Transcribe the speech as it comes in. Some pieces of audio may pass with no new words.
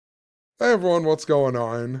Hey everyone, what's going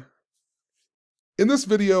on? In this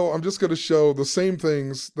video, I'm just going to show the same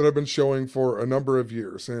things that I've been showing for a number of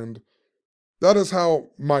years, and that is how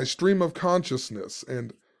my stream of consciousness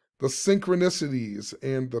and the synchronicities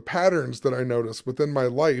and the patterns that I notice within my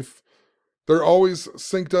life, they're always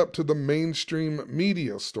synced up to the mainstream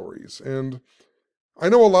media stories. And I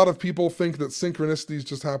know a lot of people think that synchronicities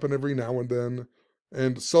just happen every now and then,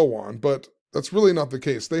 and so on, but that's really not the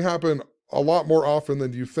case. They happen a lot more often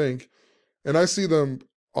than you think. And I see them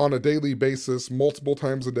on a daily basis, multiple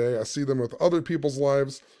times a day. I see them with other people's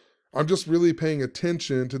lives. I'm just really paying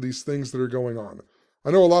attention to these things that are going on. I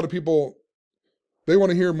know a lot of people, they want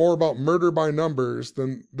to hear more about murder by numbers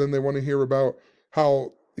than they want to hear about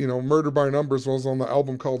how, murder by numbers was on the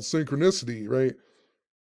album called Synchronicity, right?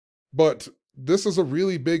 But this is a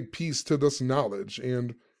really big piece to this knowledge.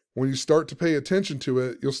 And when you start to pay attention to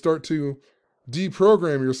it, you'll start to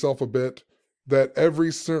deprogram yourself a bit that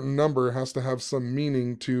every certain number has to have some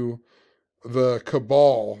meaning to the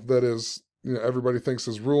cabal that is, everybody thinks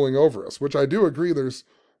is ruling over us, which I do agree there's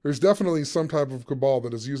definitely some type of cabal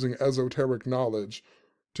that is using esoteric knowledge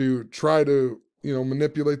to try to,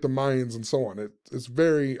 manipulate the minds and so on. It's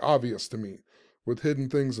very obvious to me with hidden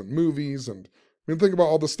things in movies. And I mean, think about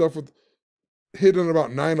all the stuff with hidden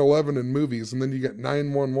about 9/11 in movies, and then you get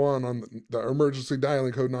 911 on the emergency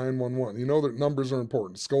dialing code 911. You know that numbers are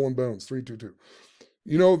important. Skull and bones 322.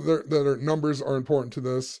 You know that numbers are important to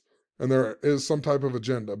this, and there is some type of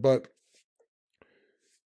agenda. But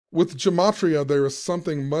with gematria, there is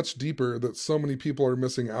something much deeper that so many people are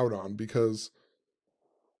missing out on because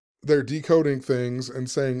they're decoding things and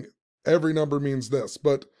saying every number means this.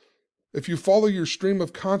 But if you follow your stream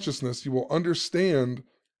of consciousness, you will understand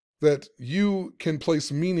that you can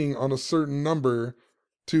place meaning on a certain number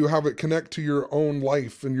to have it connect to your own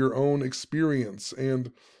life and your own experience.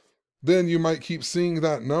 And then you might keep seeing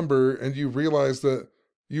that number and you realize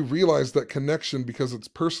that connection because it's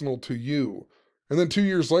personal to you. And then 2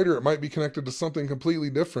 years later, it might be connected to something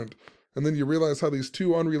completely different. And then you realize how these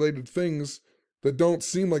two unrelated things that don't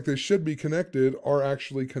seem like they should be connected are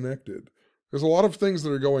actually connected. There's a lot of things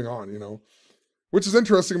that are going on, which is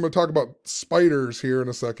interesting. I'm going to talk about spiders here in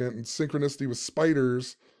a second and synchronicity with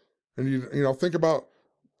spiders. And, think about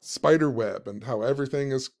spider web and how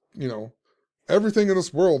everything is, everything in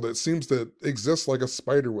this world, it seems to exist like a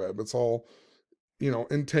spider web. It's all,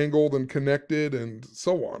 entangled and connected and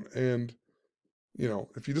so on. And,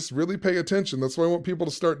 if you just really pay attention, that's what I want people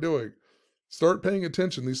to start doing. Start paying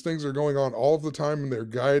attention. These things are going on all of the time and they're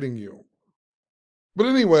guiding you. But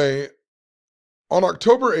anyway, on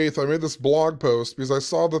October 8th, I made this blog post because I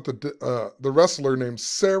saw that the wrestler named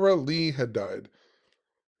Sarah Lee had died.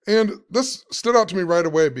 And this stood out to me right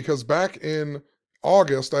away because back in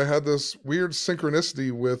August, I had this weird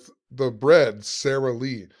synchronicity with the bread, Sarah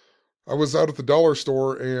Lee. I was out at the dollar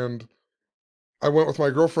store and I went with my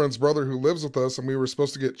girlfriend's brother who lives with us, and we were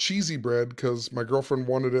supposed to get cheesy bread because my girlfriend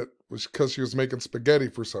wanted it because she was making spaghetti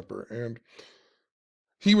for supper. And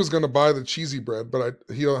he was going to buy the cheesy bread, but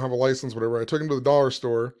he don't have a license, whatever. I took him to the dollar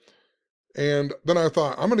store, and then I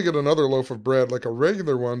thought, I'm going to get another loaf of bread, like a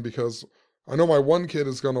regular one, because I know my one kid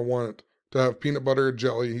is going to want to have peanut butter and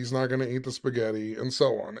jelly. He's not going to eat the spaghetti, and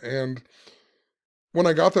so on. And when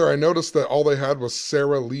I got there, I noticed that all they had was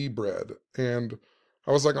Sara Lee bread, and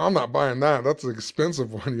I was like, I'm not buying that. That's an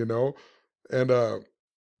expensive one, And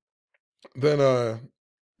then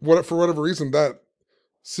for whatever reason, that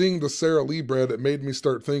seeing the Sara Lee bread, it made me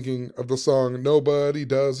start thinking of the song "Nobody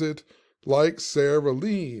Does It Like Sara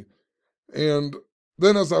Lee." And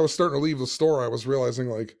then as I was starting to leave the store, I was realizing,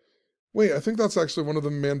 like, wait, I think that's actually one of the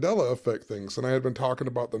Mandela effect things. And I had been talking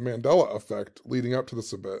about the Mandela effect leading up to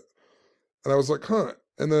this a bit. And I was like, huh.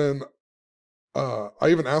 And then I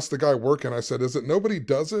even asked the guy working, I said, is it nobody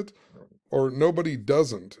does it or nobody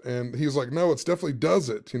doesn't? And he's like, no, it's definitely does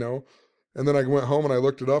it, And then I went home and I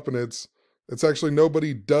looked it up and it's actually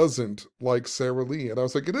nobody doesn't like Sara Lee. And I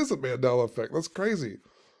was like, it is a Mandela effect. That's crazy.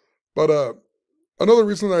 But another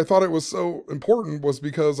reason that I thought it was so important was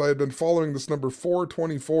because I had been following this number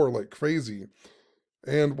 424 like crazy.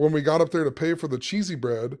 And when we got up there to pay for the cheesy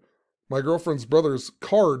bread, my girlfriend's brother's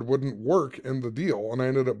card wouldn't work in the deal, and I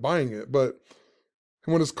ended up buying it. But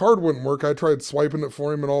when his card wouldn't work, I tried swiping it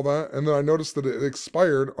for him and all that, and then I noticed that it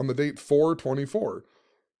expired on the date 424.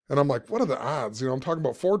 And I'm like, what are the odds? I'm talking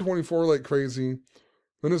about 424 like crazy.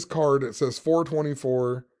 Then his card, it says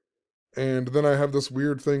 424. And then I have this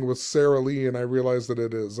weird thing with Sara Lee, and I realized that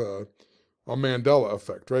it is a Mandela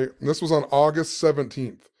effect, right? And this was on August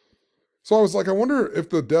 17th. So I was like, I wonder if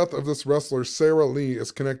the death of this wrestler, Sara Lee,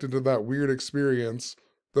 is connected to that weird experience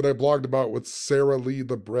that I blogged about with Sara Lee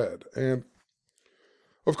the bread. And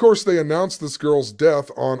Of course, they announced this girl's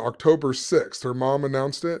death on October 6th. Her mom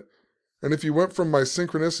announced it. And if you went from my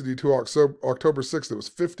synchronicity to October 6th, it was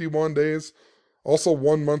 51 days, also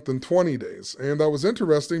 1 month and 20 days. And that was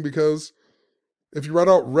interesting because if you write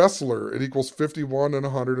out wrestler, it equals 51 and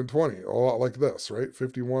 120. A lot like this, right?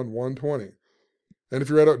 51, 120. And if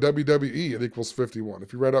you write out WWE, it equals 51.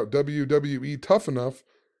 If you write out WWE Tough Enough,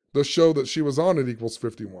 the show that she was on, it equals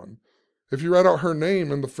 51. If you write out her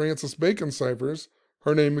name in the Francis Bacon ciphers,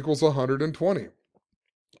 her name equals 120.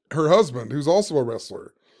 Her husband, who's also a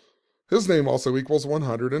wrestler, his name also equals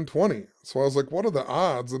 120. So I was like, what are the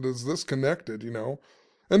odds that is this connected, you know?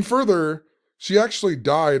 And further, she actually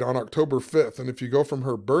died on October 5th. And if you go from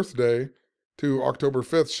her birthday to October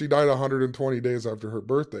 5th, she died 120 days after her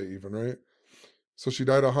birthday even, right? So she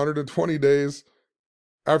died 120 days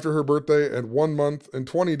after her birthday and 1 month and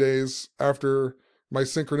 20 days after my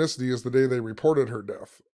synchronicity is the day they reported her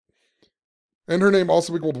death. And her name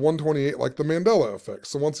also equaled 128, like the Mandela effect.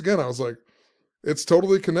 So once again, I was like, it's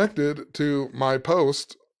totally connected to my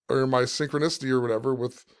post or my synchronicity or whatever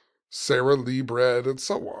with Sarah Lee Bread and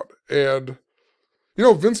so on. And, you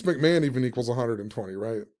know, Vince McMahon even equals 120,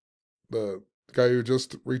 right? The guy who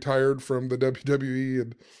just retired from the WWE.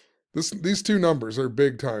 And these two numbers are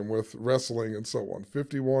big time with wrestling and so on,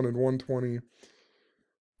 51 and 120.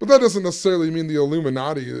 But that doesn't necessarily mean the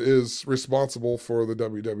Illuminati is responsible for the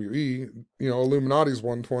WWE. You know, Illuminati's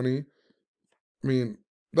 120. I mean,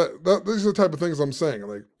 these are the type of things I'm saying.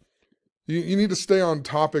 Like, you need to stay on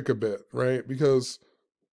topic a bit, right? Because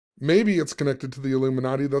maybe it's connected to the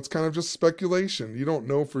Illuminati. That's kind of just speculation. You don't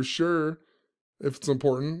know for sure if it's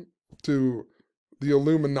important to the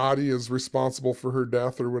Illuminati is responsible for her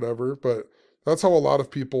death or whatever. But that's how a lot of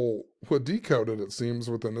people would decode it, it seems,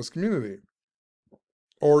 within this community.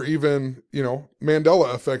 Or even, you know,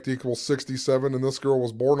 Mandela effect equals 67 and this girl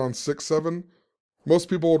was born on 6/7. Most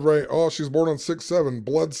people would write, oh, she's born on 6/7.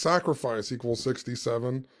 Blood sacrifice equals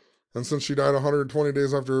 67. And since she died 120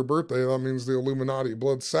 days after her birthday, that means the Illuminati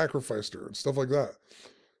blood sacrificed her and stuff like that.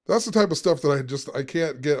 That's the type of stuff that I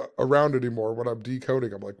can't get around anymore when I'm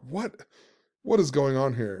decoding. I'm like, what is going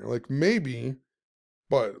on here? Like, maybe,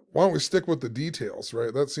 but why don't we stick with the details,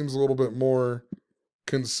 right? That seems a little bit more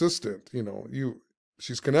consistent. You know,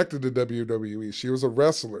 she's connected to WWE. She was a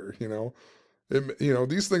wrestler, you know.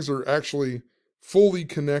 These things are actually fully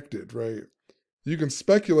connected, right? You can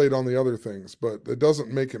speculate on the other things, but it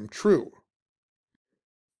doesn't make him true.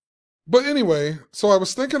 But anyway, so I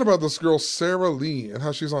was thinking about this girl, Sarah Lee, and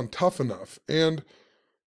how she's on Tough Enough. And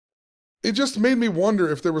it just made me wonder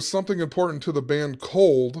if there was something important to the band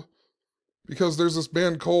Cold, because there's this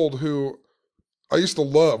band Cold who I used to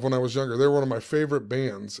love when I was younger. They were one of my favorite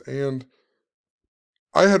bands. And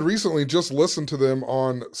I had recently just listened to them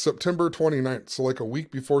on September 29th, so like a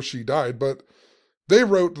week before she died, but they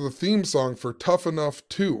wrote the theme song for Tough Enough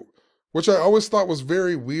 2, which I always thought was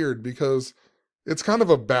very weird because it's kind of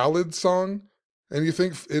a ballad song, and you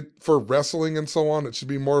think for wrestling and so on, it should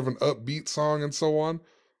be more of an upbeat song and so on,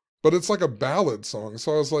 but it's like a ballad song.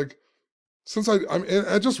 So I was like, since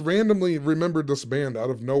I just randomly remembered this band out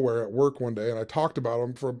of nowhere at work one day, and I talked about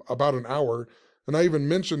them for about an hour, and I even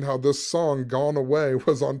mentioned how this song, Gone Away,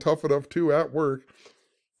 was on Tough Enough 2 at work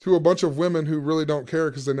to a bunch of women who really don't care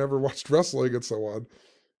because they never watched wrestling and so on.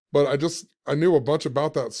 But I knew a bunch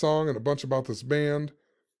about that song and a bunch about this band.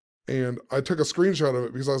 And I took a screenshot of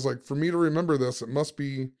it because I was like, for me to remember this, it must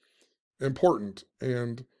be important.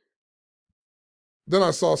 And then I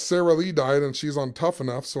saw Sarah Lee died and she's on Tough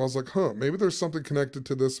Enough. So I was like, maybe there's something connected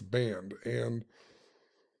to this band. And,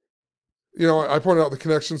 you know, I pointed out the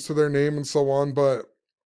connections to their name and so on, but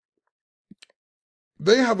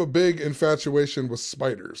they have a big infatuation with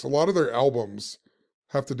spiders. A lot of their albums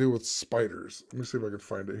have to do with spiders. Let me see if I can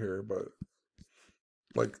find it here, but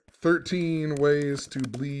like 13 Ways to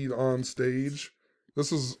Bleed on Stage.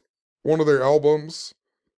 This is one of their albums,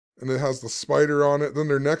 and it has the spider on it. Then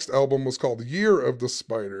their next album was called Year of the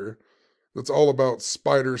Spider. That's all about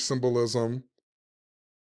spider symbolism.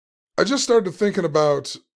 I just started thinking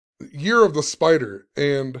about Year of the Spider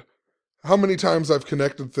and how many times I've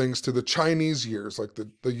connected things to the Chinese years, like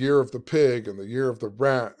the year of the pig and the year of the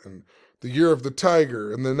rat and the year of the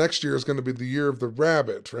tiger, and the next year is going to be the year of the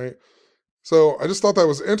rabbit, right? So I just thought that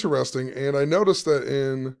was interesting, and I noticed that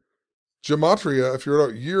in Gematria, if you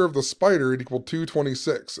wrote out Year of the Spider, it equaled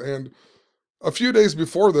 226. And a few days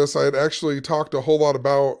before this, I had actually talked a whole lot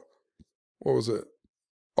about, what was it?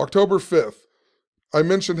 October 5th. I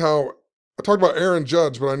mentioned how I talked about Aaron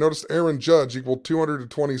Judge, but I noticed Aaron Judge equaled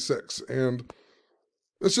 226. And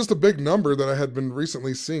it's just a big number that I had been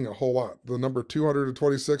recently seeing a whole lot. The number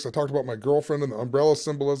 226. I talked about my girlfriend and the umbrella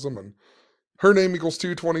symbolism and her name equals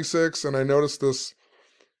 226, and I noticed this.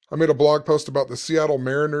 I made a blog post about the Seattle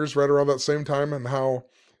Mariners right around that same time and how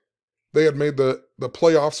they had made the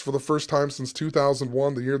playoffs for the first time since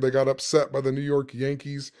 2001, the year they got upset by the New York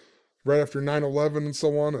Yankees right after 9/11 and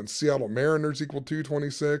so on, and Seattle Mariners equaled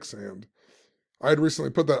 226. And I had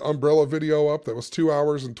recently put that umbrella video up that was 2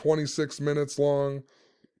 hours and 26 minutes long.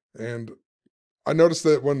 And I noticed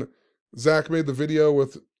that when Zach made the video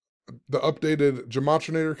with the updated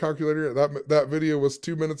gematriaeffect calculator, that video was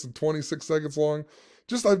 2 minutes and 26 seconds long.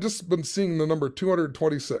 I've just been seeing the number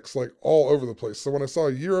 226 like all over the place. So when I saw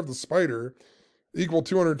Year of the Spider equal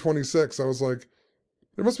 226, I was like,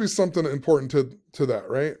 there must be something important to that,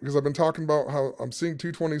 right? Because I've been talking about how I'm seeing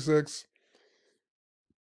 226.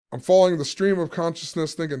 I'm following the stream of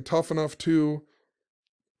consciousness, thinking Tough Enough 2,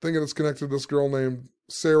 thinking it's connected to this girl named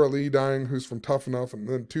Sarah Lee dying, who's from Tough Enough, and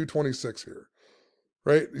then 226 here,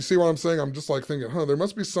 right? You see what I'm saying? I'm just like thinking, there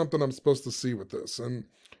must be something I'm supposed to see with this. And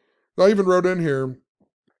I even wrote in here,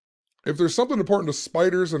 if there's something important to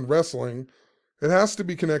spiders and wrestling, it has to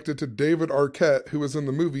be connected to David Arquette, who was in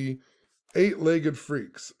the movie Eight-Legged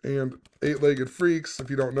Freaks. And Eight-Legged Freaks, if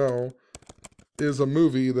you don't know, is a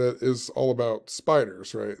movie that is all about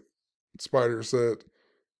spiders, right? Spiders that,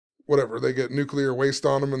 whatever, they get nuclear waste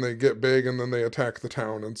on them and they get big and then they attack the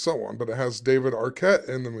town and so on. But it has David Arquette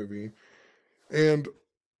in the movie. And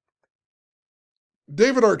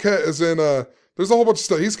David Arquette is in there's a whole bunch of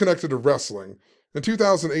stuff. He's connected to wrestling. In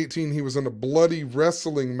 2018, he was in a bloody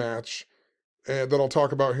wrestling match that I'll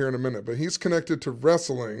talk about here in a minute. But he's connected to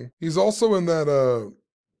wrestling. He's also in that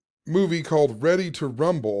movie called Ready to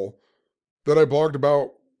Rumble that I blogged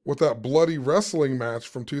about with that bloody wrestling match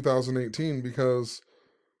from 2018 because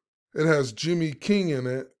it has Jimmy King in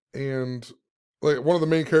it. And like one of the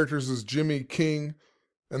main characters is Jimmy King.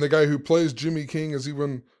 And the guy who plays Jimmy King is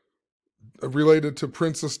even related to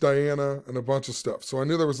Princess Diana and a bunch of stuff. So I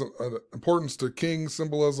knew there was an importance to king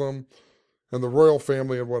symbolism and the royal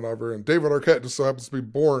family and whatever. And David Arquette just so happens to be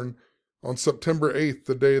born on September 8th,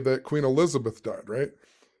 the day that Queen Elizabeth died, right?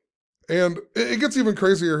 And it gets even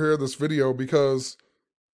crazier here, this video, because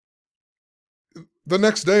the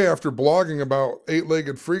next day after blogging about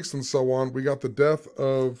Eight-Legged Freaks and so on, we got the death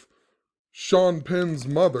of Sean Penn's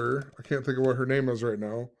mother. I can't think of what her name is right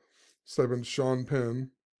now. So I've been Sean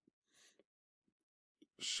Penn.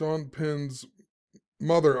 Sean Penn's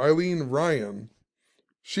mother, Eileen Ryan,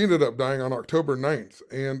 she ended up dying on October 9th,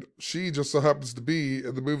 and she just so happens to be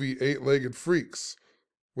in the movie Eight-Legged Freaks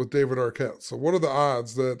with David Arquette. So what are the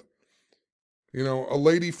odds that, a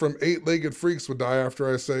lady from Eight-Legged Freaks would die after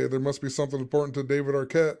I say there must be something important to David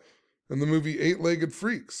Arquette in the movie Eight-Legged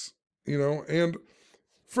Freaks, And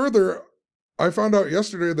further, I found out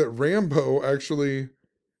yesterday that Rambo actually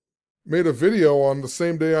made a video on the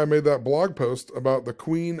same day I made that blog post about the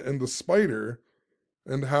Queen and the Spider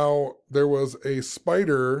and how there was a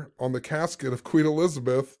spider on the casket of Queen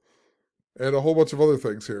Elizabeth and a whole bunch of other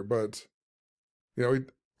things here. But,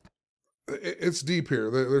 it's deep here.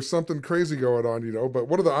 There's something crazy going on, But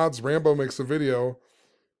what are the odds Rambo makes a video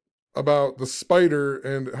about the spider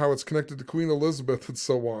and how it's connected to Queen Elizabeth and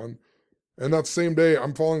so on? And that same day,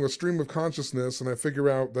 I'm following the stream of consciousness and I figure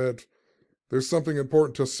out that there's something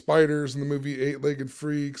important to spiders in the movie Eight-Legged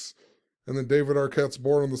Freaks. And then David Arquette's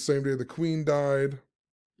born on the same day the Queen died.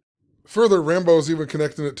 Further, Rambo's even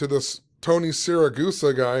connecting it to this Tony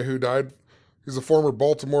Siragusa guy who died. He's a former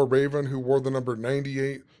Baltimore Raven who wore the number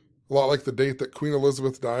 98, a lot like the date that Queen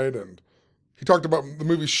Elizabeth died. And he talked about the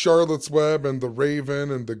movie Charlotte's Web and the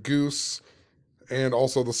Raven and the Goose and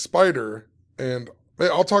also the Spider. And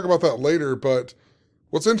I'll talk about that later, but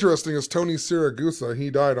what's interesting is Tony Siragusa, he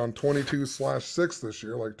died on 22/6 this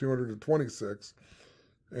year, like 226.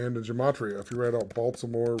 And in Gematria, if you write out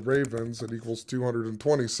Baltimore Ravens, it equals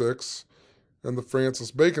 226. And the Francis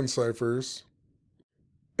Bacon ciphers.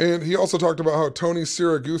 And he also talked about how Tony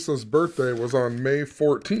Siragusa's birthday was on May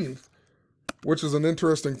 14th, which is an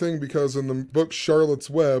interesting thing because in the book Charlotte's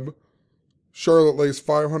Web, Charlotte lays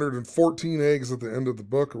 514 eggs at the end of the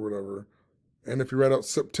book or whatever. And if you write out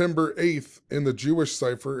September 8th in the Jewish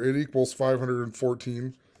cipher, it equals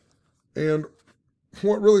 514. And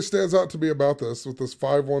what really stands out to me about this, with this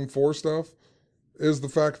 514 stuff, is the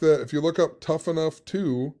fact that if you look up Tough Enough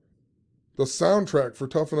 2, the soundtrack for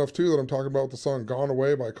Tough Enough 2 that I'm talking about with the song Gone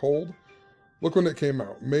Away by Cold, look when it came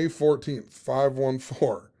out. May 14th,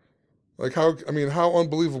 514. Like how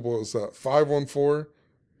unbelievable is that? 514.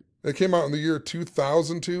 It came out in the year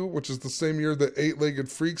 2002, which is the same year that Eight-Legged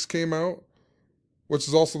Freaks came out, which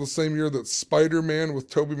is also the same year that Spider-Man with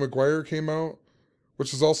Tobey Maguire came out,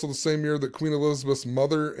 which is also the same year that Queen Elizabeth's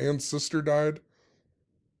mother and sister died.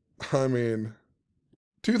 I mean,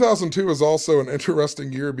 2002 is also an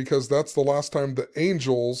interesting year because that's the last time the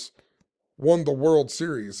Angels won the World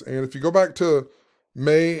Series. And if you go back to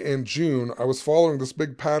May and June, I was following this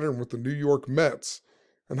big pattern with the New York Mets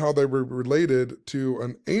and how they were related to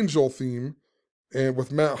an angel theme and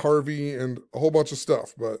with Matt Harvey and a whole bunch of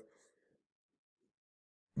stuff. But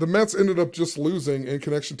the Mets ended up just losing in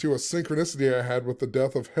connection to a synchronicity I had with the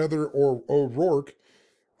death of Heather O'Rourke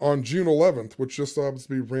on June 11th, which just happens to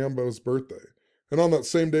be Rambo's birthday. And on that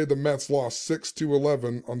same day, the Mets lost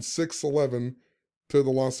 6-11 on 6/11 to the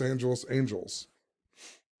Los Angeles Angels.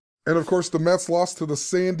 And of course, the Mets lost to the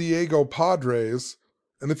San Diego Padres.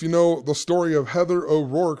 And if you know the story of Heather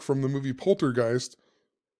O'Rourke from the movie Poltergeist,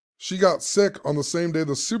 she got sick on the same day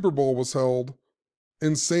the Super Bowl was held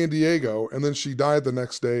in San Diego, and then she died the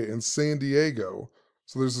next day in San Diego.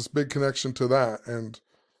 So there's this big connection to that, and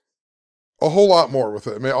a whole lot more with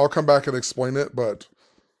it. I'll come back and explain it, but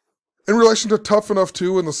in relation to Tough Enough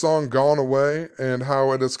 2 and the song Gone Away, and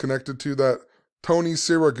how it is connected to that Tony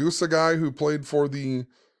Siragusa guy who played for the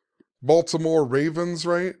Baltimore Ravens,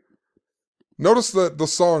 right? Notice that the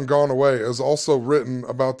song Gone Away is also written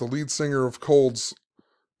about the lead singer of Cold's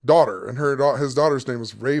daughter, and his daughter's name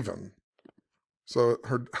is Raven. So,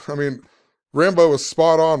 Rambo is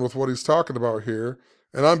spot on with what he's talking about here,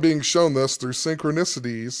 and I'm being shown this through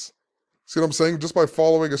synchronicities. See what I'm saying? Just by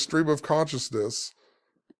following a stream of consciousness.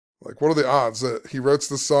 Like, what are the odds that he writes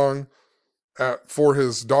the song for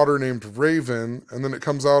his daughter named Raven, and then it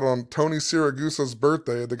comes out on Tony Siragusa's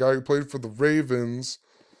birthday, the guy who played for the Ravens,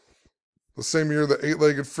 the same year that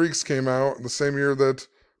Eight-Legged Freaks came out, and the same year that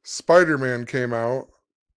Spider-Man came out,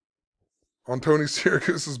 on Tony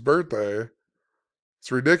Siragusa's birthday.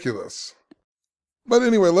 It's ridiculous. But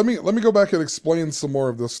anyway, let me go back and explain some more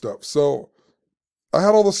of this stuff. So, I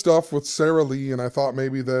had all the stuff with Sarah Lee, and I thought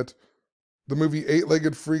maybe that the movie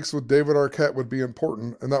Eight-Legged Freaks with David Arquette would be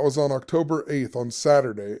important, and that was on October 8th, on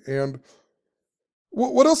Saturday. And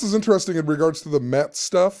what else is interesting in regards to the Met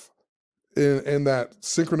stuff, in that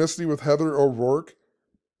synchronicity with Heather O'Rourke?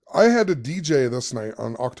 I had to DJ this night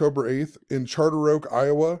on October 8th in Charter Oak,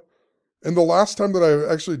 Iowa, and the last time that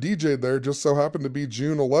I actually DJ'd there just so happened to be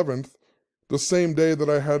June 11th, the same day that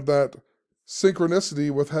I had that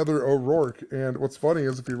synchronicity with Heather O'Rourke. And what's funny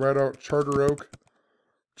is if you write out Charter Oak,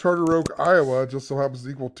 Iowa, just so happens to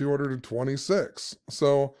equal 226.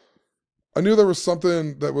 So I knew there was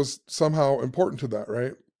something that was somehow important to that,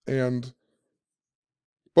 right?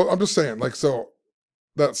 But I'm just saying, so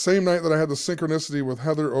that same night that I had the synchronicity with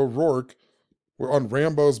Heather O'Rourke on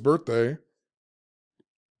Rambo's birthday,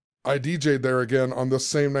 I DJ'd there again on the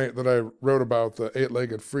same night that I wrote about the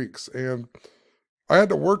Eight-Legged Freaks. And I had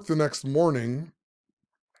to work the next morning,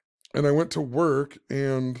 and I went to work,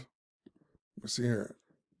 and let me see here.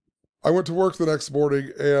 I went to work the next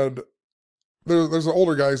morning, and there's an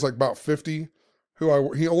older guy, he's like about 50,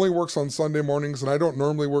 he only works on Sunday mornings, and I don't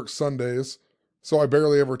normally work Sundays, so I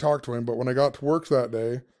barely ever talk to him. But when I got to work that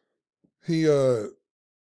day, we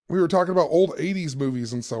were talking about old 80s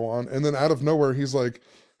movies and so on, and then out of nowhere, he's like,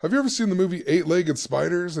 have you ever seen the movie Eight-Legged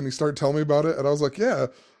Spiders? And he started telling me about it, and I was like, yeah.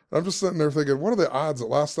 And I'm just sitting there thinking, what are the odds that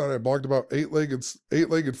last night I blogged about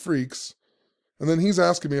Eight-Legged Freaks, and then he's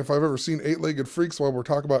asking me if I've ever seen Eight-Legged Freaks while we're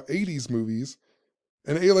talking about 80s movies,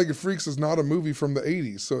 and Eight-Legged Freaks is not a movie from the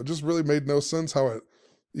 80s, so it just really made no sense how it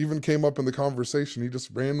even came up in the conversation. He just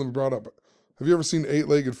randomly brought up, have you ever seen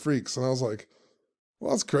Eight-Legged Freaks? And I was like, well,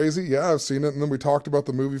 that's crazy. Yeah, I've seen it. And then we talked about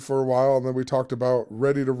the movie for a while, and then we talked about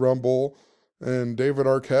Ready to Rumble and David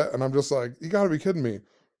Arquette, and I'm just like, you gotta be kidding me.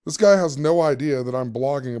 This guy has no idea that I'm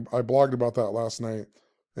blogging. I blogged about that last night,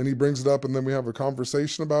 and he brings it up, and then we have a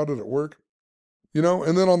conversation about it at work. And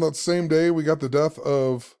then on that same day, we got the death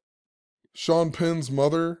of Sean Penn's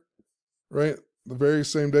mother, right? The very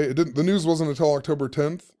same day. The news wasn't until October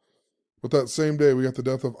 10th, but that same day, we got the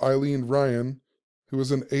death of Eileen Ryan, who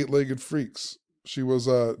was in Eight-Legged Freaks. She was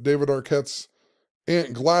David Arquette's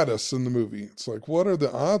Aunt Gladys in the movie. It's like, what are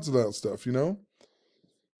the odds of that stuff,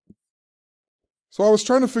 So I was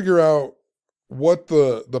trying to figure out what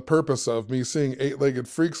the purpose of me seeing Eight-Legged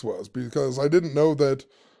Freaks was, because I didn't know that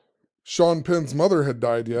Sean Penn's mother had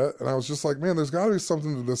died yet, and I was just like, man, there's got to be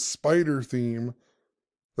something to this spider theme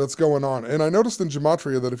that's going on. And I noticed in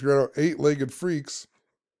Gematria that if you're at Eight-Legged Freaks,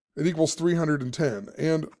 it equals 310.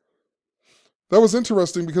 And that was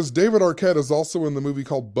interesting because David Arquette is also in the movie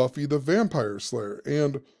called Buffy the Vampire Slayer.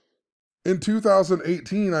 And in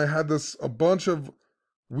 2018, I had a bunch of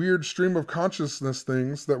weird stream of consciousness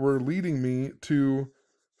things that were leading me to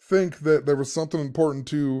think that there was something important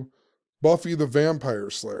to Buffy the Vampire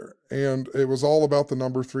Slayer. And it was all about the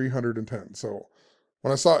number 310. So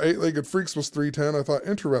when I saw Eight-Legged Freaks was 310, I thought,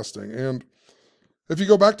 interesting. And If you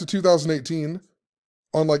go back to 2018,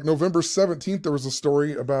 on like November 17th, there was a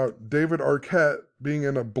story about David Arquette being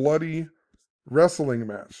in a bloody wrestling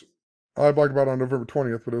match. I blogged about it on November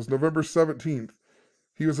 20th, but it was November 17th.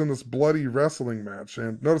 He was in this bloody wrestling match.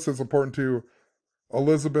 And notice it's important to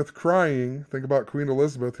Elizabeth crying. Think about Queen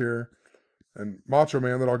Elizabeth here and Macho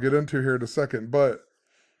Man that I'll get into here in a second. But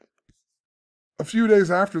a few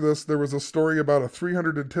days after this, there was a story about a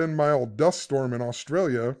 310-mile dust storm in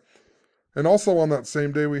Australia. And also on that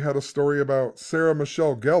same day, we had a story about Sarah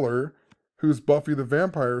Michelle Gellar, who's Buffy the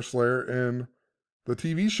Vampire Slayer in the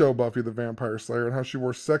TV show Buffy the Vampire Slayer, and how she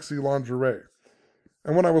wore sexy lingerie.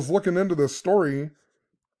 And when I was looking into this story,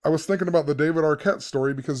 I was thinking about the David Arquette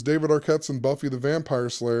story, because David Arquette's in Buffy the Vampire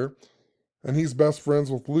Slayer, and he's best friends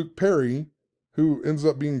with Luke Perry, who ends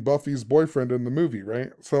up being Buffy's boyfriend in the movie,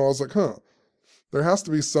 right? So I was like, there has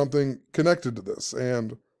to be something connected to this.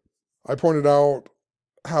 And I pointed out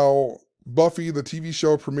how Buffy, the TV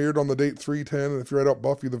show, premiered on the date 310, and if you write out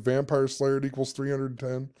Buffy the Vampire Slayer, it equals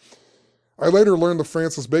 310. I later learned the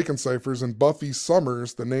Francis Bacon ciphers, and Buffy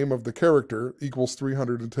Summers, the name of the character, equals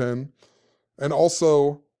 310. And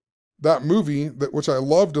also, that movie, which I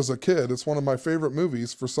loved as a kid, it's one of my favorite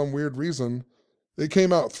movies for some weird reason, it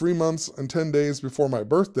came out 3 months and 10 days before my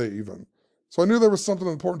birthday even. So I knew there was something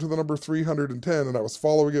important to the number 310, and I was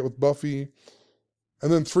following it with Buffy.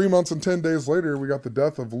 And then 3 months and 10 days later, we got the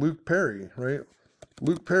death of Luke Perry, right?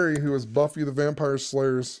 Luke Perry, who is Buffy the Vampire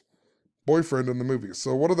Slayer's boyfriend in the movie.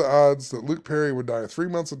 So what are the odds that Luke Perry would die 3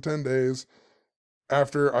 months and 10 days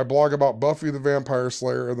after I blog about Buffy the Vampire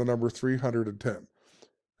Slayer and the number 310?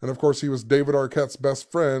 And of course, he was David Arquette's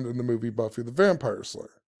best friend in the movie Buffy the Vampire Slayer.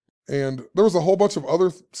 And there was a whole bunch of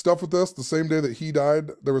other stuff with this. The same day that he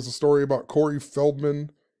died, there was a story about Corey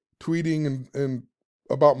Feldman tweeting and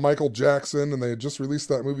about Michael Jackson, and they had just released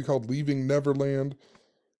that movie called Leaving Neverland.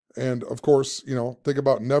 And of course, think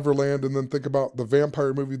about Neverland, and then think about the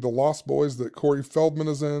vampire movie The Lost Boys that Corey Feldman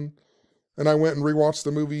is in. And I went and rewatched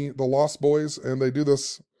the movie The Lost Boys, and they do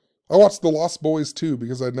this. I watched The Lost Boys too,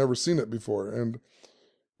 because I'd never seen it before. And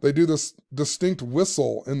they do this distinct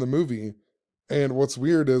whistle in the movie. And what's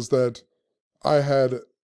weird is that I had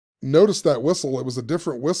noticed that whistle. It was a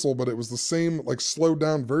different whistle, but it was the same, like, slowed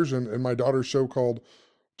down version in my daughter's show called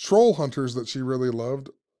Troll Hunters that she really loved.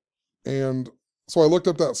 And so I looked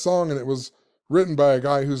up that song, and it was written by a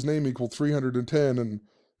guy whose name equaled 310, and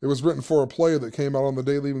it was written for a play that came out on the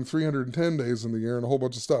day leaving 310 days in the year and a whole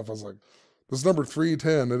bunch of stuff. I was like, this number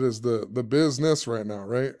 310, it is the business right now,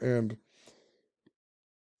 right? And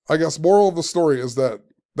I guess moral of the story is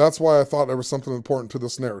that's why I thought there was something important to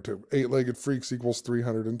this narrative. 8-legged freaks equals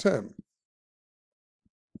 310.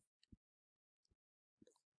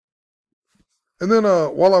 And then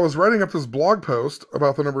while I was writing up this blog post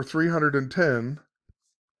about the number 310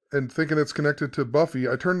 and thinking it's connected to Buffy,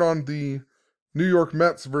 I turned on the New York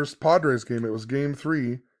Mets versus Padres game. It was game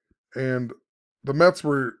 3, and the Mets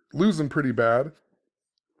were losing pretty bad.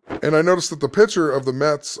 And I noticed that the pitcher of the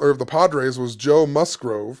Mets, or of the Padres, was Joe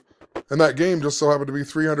Musgrove. And that game just so happened to be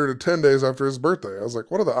 310 days after his birthday. I was like,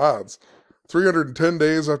 what are the odds? 310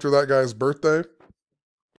 days after that guy's birthday?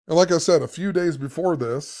 And like I said, a few days before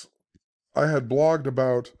this, I had blogged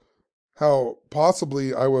about how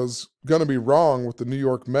possibly I was going to be wrong with the New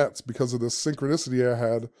York Mets because of this synchronicity I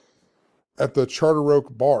had at the Charter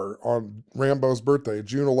Oak Bar on Rambo's birthday,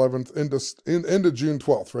 June 11th into June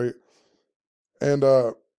 12th, right? And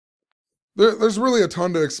there's really a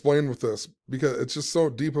ton to explain with this because it's just so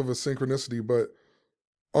deep of a synchronicity. But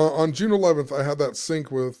on June 11th, I had that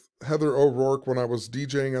sync with Heather O'Rourke when I was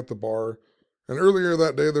DJing at the bar. And earlier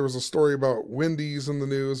that day, there was a story about Wendy's in the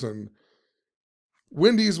news. And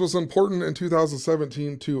Wendy's was important in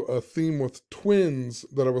 2017 to a theme with twins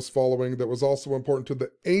that I was following that was also important to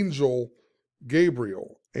the angel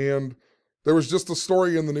Gabriel. And there was just a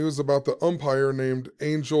story in the news about the umpire named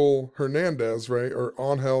Angel Hernandez, right? Or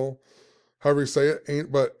Angel, however you say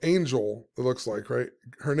it, but Angel, it looks like, right?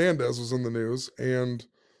 Hernandez was in the news, and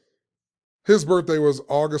his birthday was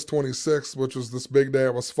August 26th, which was this big day I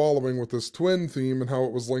was following with this twin theme and how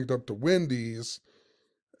it was linked up to Wendy's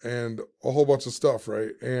and a whole bunch of stuff,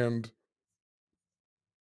 right? And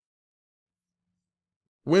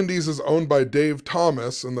Wendy's is owned by Dave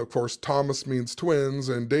Thomas, and of course Thomas means twins,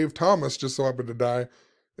 and Dave Thomas just so happened to die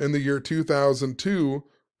in the year 2002,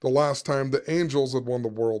 the last time the Angels had won the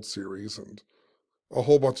World Series, and a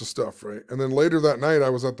whole bunch of stuff, right? And then later that night, I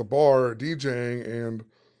was at the bar DJing, and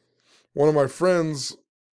one of my friends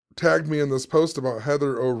tagged me in this post about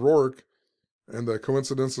Heather O'Rourke and the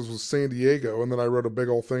coincidences with San Diego, and then I wrote a big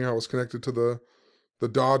old thing how I was connected to the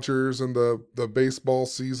Dodgers and the baseball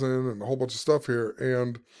season and a whole bunch of stuff here.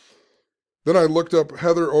 And Then I looked up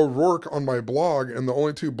Heather O'Rourke on my blog, and the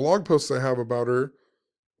only two blog posts I have about her,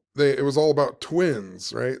 it was all about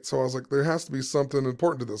twins, right? So I was like, there has to be something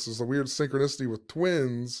important to this. There's a weird synchronicity with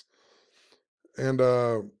twins. And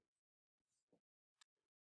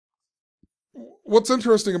what's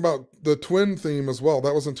interesting about the twin theme as well,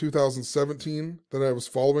 that was in 2017 that I was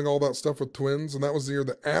following all that stuff with twins, and that was the year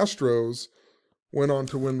the Astros went on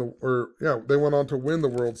to win they went on to win the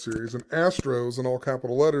World Series. And Astros in all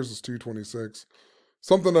capital letters is 226.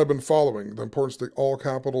 Something I've been following, the importance to all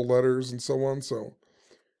capital letters and so on. So,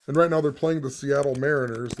 and right now they're playing the Seattle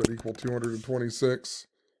Mariners that equal 226.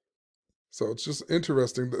 So it's just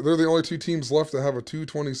interesting. They're the only two teams left to have a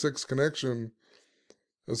 226 connection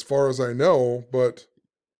as far as I know, but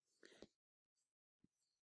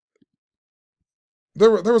there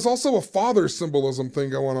was also a father symbolism thing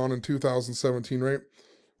going on in 2017, right?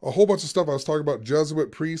 A whole bunch of stuff. I was talking about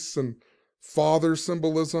Jesuit priests and father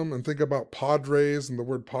symbolism, and think about padres, and the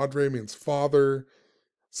word padre means father.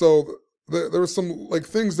 So there was some like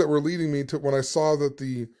things that were leading me to when I saw that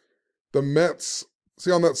the Mets,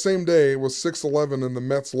 see, on that same day was 6-11, and the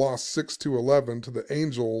Mets lost 6-11 to the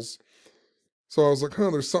Angels. So I was like,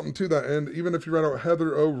 there's something to that. And even if you write out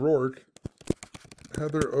Heather O'Rourke,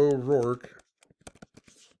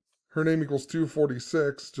 her name equals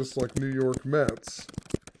 246, just like New York Mets.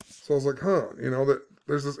 So I was like, that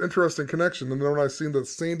there's this interesting connection. And then when I seen that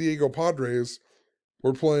San Diego Padres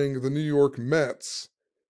were playing the New York Mets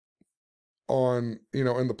on, in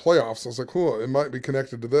the playoffs, I was like, cool, it might be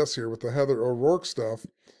connected to this here with the Heather O'Rourke stuff.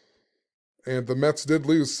 And the Mets did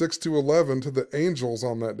lose 6-11 to the Angels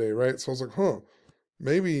on that day, right? So I was like,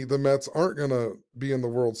 maybe the Mets aren't going to be in the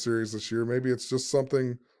World Series this year. Maybe it's just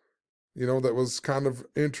something, that was kind of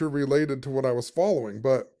interrelated to what I was following.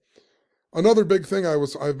 But another big thing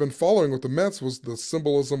I've been following with the Mets was the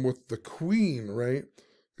symbolism with the Queen, right?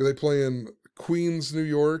 They play in Queens, New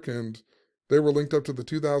York, and they were linked up to the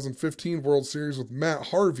 2015 World Series with Matt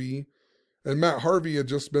Harvey. And Matt Harvey had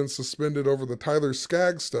just been suspended over the Tyler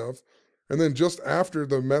Skaggs stuff. And then just after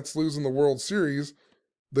the Mets losing the World Series,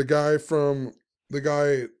 the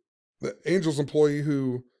Angels employee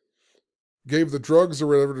who gave the drugs or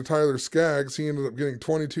whatever to Tyler Skaggs, he ended up getting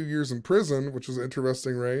 22 years in prison, which was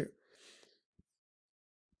interesting, right?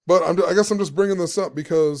 But I guess I'm just bringing this up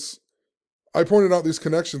because I pointed out these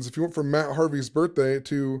connections. If you went from Matt Harvey's birthday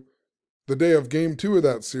to the day of Game 2 of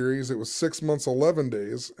that series, it was 6 months, 11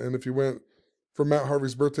 days. And if you went from Matt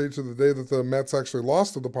Harvey's birthday to the day that the Mets actually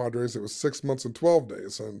lost to the Padres, it was 6 months and 12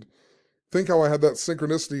 days. And think how I had that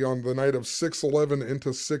synchronicity on the night of 6-11 into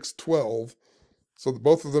 6-12. So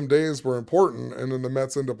both of them days were important, and then the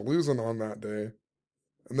Mets end up losing on that day.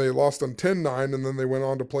 And they lost on 10-9, and then they went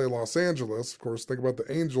on to play Los Angeles. Of course, think about the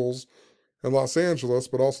Angels and Los Angeles,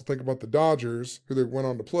 but also think about the Dodgers, who they went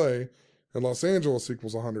on to play, and Los Angeles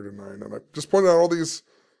equals 109. And I just pointed out all these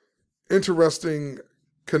interesting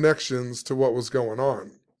connections to what was going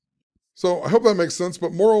on. So I hope that makes sense,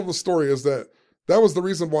 but moral of the story is that was the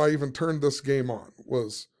reason why I even turned this game on,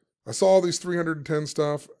 was I saw all these 310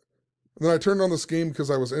 stuff, and then I turned on this game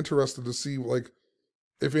because I was interested to see, like,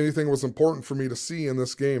 if anything was important for me to see in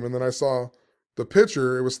this game. And then I saw the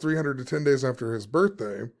pitcher, it was 310 days after his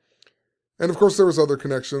birthday. And of course there was other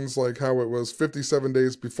connections, like how it was 57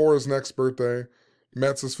 days before his next birthday.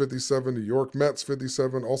 Mets is 57, New York Mets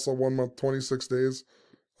 57, also 1 month, 26 days.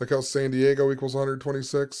 Like how San Diego equals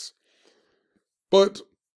 126. But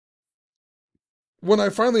when I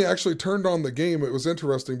finally actually turned on the game, it was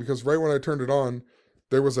interesting because right when I turned it on,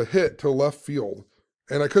 there was a hit to left field.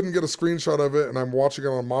 And I couldn't get a screenshot of it, and I'm watching it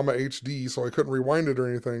on Mama HD, so I couldn't rewind it or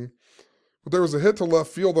anything. But there was a hit to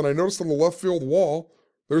left field, and I noticed on the left field wall,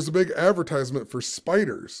 there's a big advertisement for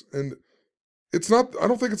spiders. And it's not, I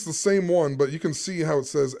don't think it's the same one, but you can see how it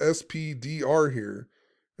says SPDR here.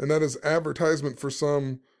 And that is advertisement for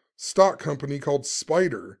some stock company called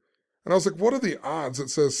Spider. And I was like, what are the odds it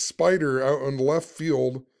says Spider out on the left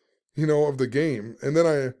field, of the game? And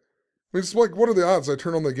then it's like, what are the odds? I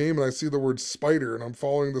turn on the game and I see the word spider, and I'm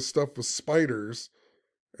following this stuff with spiders.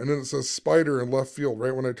 And then it says spider in left field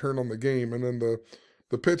right when I turn on the game. And then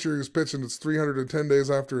the pitcher who's pitching, it's 310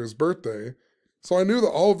 days after his birthday. So I knew that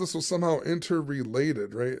all of this was somehow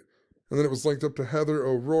interrelated, right? And then it was linked up to Heather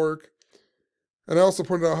O'Rourke. And I also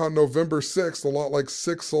pointed out how November 6th, a lot like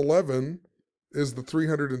 6-11, is the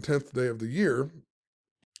 310th day of the year.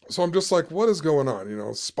 So I'm just like, what is going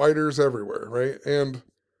on? Spiders everywhere, right? And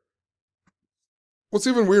what's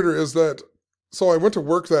even weirder is that, so I went to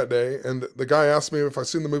work that day, and the guy asked me if I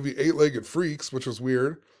seen the movie Eight-Legged Freaks, which was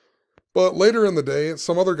weird. But later in the day,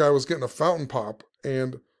 some other guy was getting a fountain pop,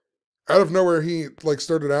 and out of nowhere, he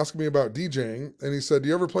started asking me about DJing, and he said, do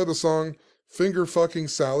you ever play the song Finger Fucking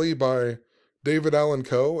Sally by David Allan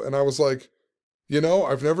Coe. And I was like,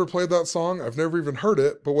 I've never played that song. I've never even heard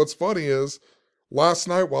it. But what's funny is last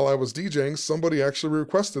night while I was DJing, somebody actually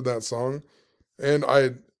requested that song. And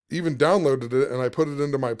I even downloaded it and I put it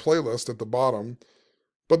into my playlist at the bottom.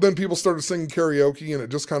 But then people started singing karaoke and it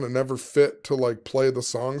just kind of never fit to like play the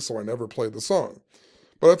song. So I never played the song.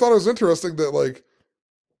 But I thought it was interesting that like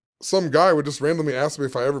some guy would just randomly ask me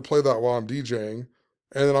if I ever play that while I'm DJing.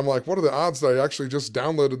 And then I'm like, what are the odds that I actually just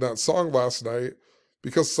downloaded that song last night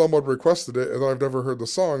because someone requested it and I've never heard the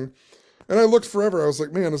song. And I looked forever. I was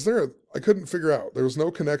like, man, I couldn't figure out. There was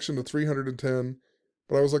no connection to 310,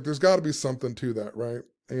 but I was like, there's got to be something to that, right?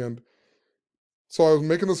 And so I was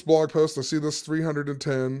making this blog post. I see this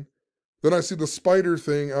 310. Then I see the spider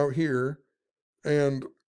thing out here. And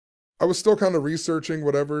I was still kind of researching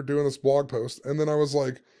whatever, doing this blog post. And then I was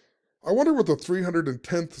like, I wonder what the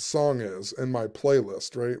 310th song is in my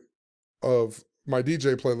playlist, right? Of my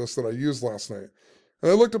DJ playlist that I used last night. And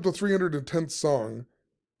I looked up the 310th song,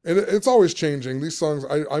 and it's always changing. These songs,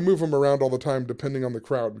 I move them around all the time depending on the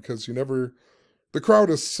crowd because the crowd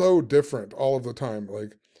is so different all of the time.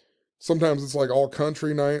 Like, sometimes it's like all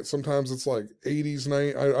country night, sometimes it's like 80s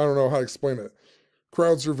night. I don't know how to explain it.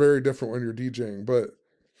 Crowds are very different when you're DJing, but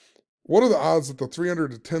what are the odds that the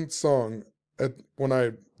 310th song when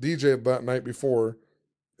I DJ'd that night before,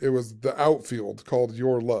 it was The Outfield called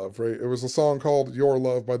Your Love, right? It was a song called Your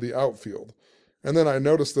Love by The Outfield. And then I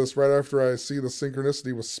noticed this right after I see the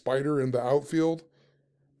synchronicity with Spider in The Outfield.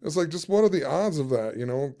 It's like, just what are the odds of that,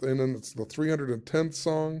 And then it's the 310th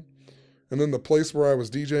song. And then the place where I was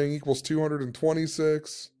DJing equals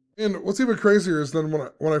 226. And what's even crazier is then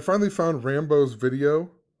when I finally found Rambo's video,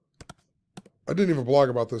 I didn't even blog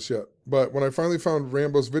about this yet, but when I finally found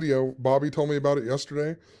Rambo's video, Bobby told me about it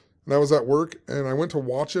yesterday, and I was at work, and I went to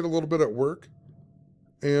watch it a little bit at work,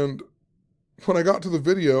 and when I got to the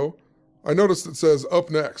video, I noticed it says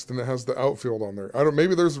up next, and it has The Outfield on there.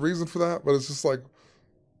 Maybe there's a reason for that, but it's just like,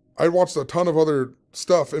 I watched a ton of other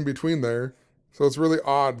stuff in between there, so it's really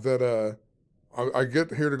odd that I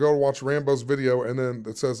get here to go watch Rambo's video, and then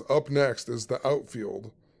it says up next is The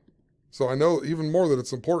Outfield. So I know even more that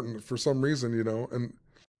it's important for some reason, and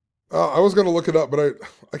I was going to look it up, but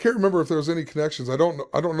I can't remember if there was any connections. I don't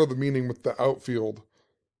know the meaning with the outfield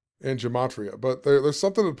and gematria, but there's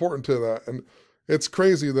something important to that. And it's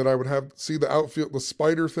crazy that I would see the outfield, the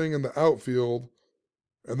spider thing in the outfield.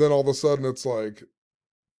 And then all of a sudden it's like,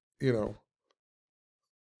 it's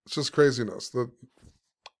just craziness.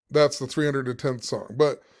 That's the 310th song.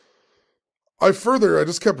 But I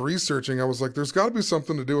just kept researching. I was like, there's got to be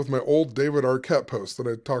something to do with my old David Arquette post that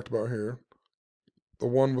I talked about here. The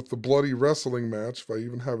one with the bloody wrestling match, if I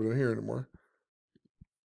even have it in here anymore.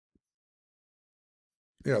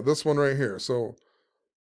 Yeah, this one right here. So,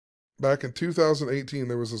 back in 2018,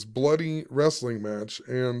 there was this bloody wrestling match.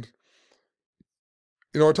 And,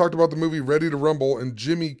 I talked about the movie Ready to Rumble, and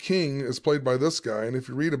Jimmy King is played by this guy. And if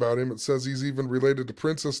you read about him, it says he's even related to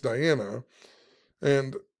Princess Diana.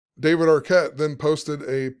 And David Arquette then posted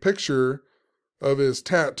a picture of his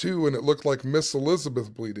tattoo, and it looked like Miss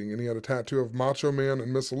Elizabeth bleeding, and he had a tattoo of Macho Man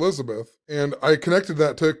and Miss Elizabeth. And I connected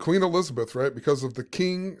that to Queen Elizabeth, right? Because of the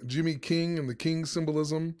king, Jimmy King, and the king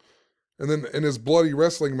symbolism. And then in his bloody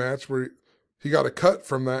wrestling match where he got a cut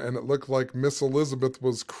from that, and it looked like Miss Elizabeth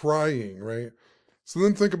was crying, right? So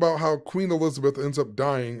then think about how Queen Elizabeth ends up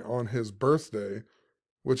dying on his birthday,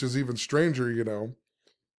 which is even stranger,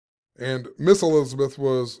 And Miss Elizabeth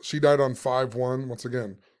she died on 5/1, once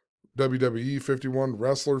again, WWE 51,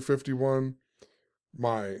 Wrestler 51.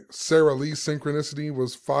 My Sarah Lee synchronicity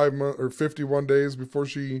was 51 days before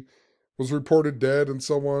she was reported dead, and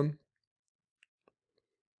so on.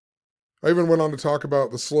 I even went on to talk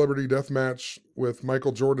about the celebrity death match with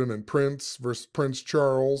Michael Jordan and Prince versus Prince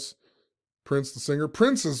Charles. Prince the singer.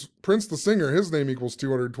 Prince the singer, his name equals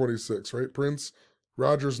 226, right? Prince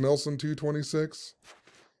Rogers Nelson 226.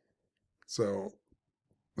 So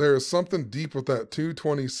there is something deep with that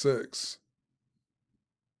 226.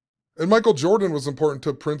 And Michael Jordan was important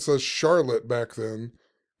to Princess Charlotte back then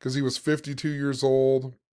because he was 52 years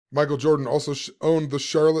old. Michael Jordan also owned the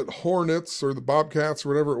Charlotte Hornets or the Bobcats or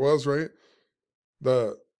whatever it was, right?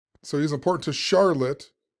 So he's important to Charlotte.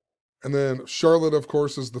 And then Charlotte, of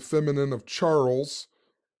course, is the feminine of Charles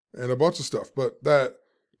and a bunch of stuff. But the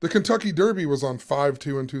Kentucky Derby was on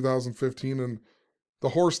 5/2 in 2015, and the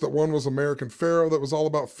horse that won was American Pharoah. That was all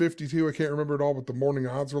about 52. I can't remember it all, but the morning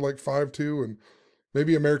odds were like 5/2, and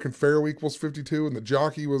maybe American Pharoah equals 52, and the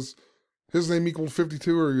jockey his name equaled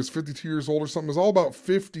 52, or he was 52 years old or something. It was all about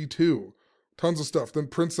 52. Tons of stuff. Then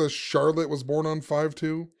Princess Charlotte was born on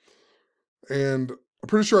 5/2. And I'm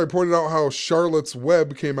pretty sure I pointed out how Charlotte's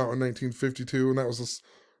Web came out in 1952, and that was the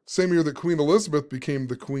same year that Queen Elizabeth became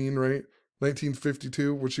the queen, right?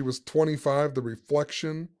 1952, when she was 25, The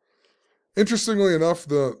Reflection. Interestingly enough,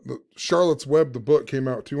 the Charlotte's Web, the book, came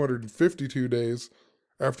out 252 days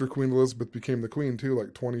after Queen Elizabeth became the queen, too,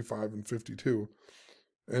 like 25 and 52.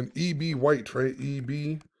 And E.B. White, right?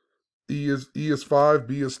 E.B. E is 5,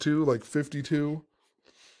 B is 2, like 52.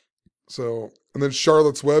 So, and then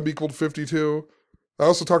Charlotte's Web equaled 52. I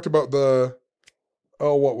also talked about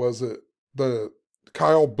what was it? The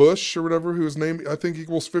Kyle Busch or whatever, whose name I think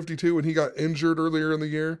equals 52, and he got injured earlier in the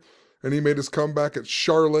year, and he made his comeback at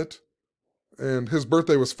Charlotte, and his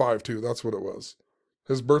birthday was 5-2, that's what it was.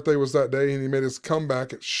 His birthday was that day, and he made his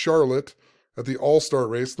comeback at Charlotte at the All-Star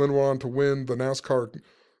race, then went on to win the NASCAR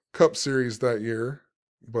Cup Series that year.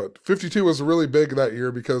 But 52 was really big that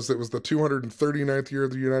year because it was the 239th year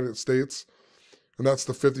of the United States, and that's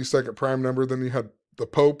the 52nd prime number. Then you had the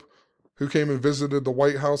Pope, who came and visited the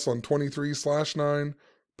White House on 23/9.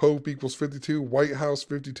 Pope equals 52, White House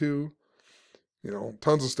 52. You know,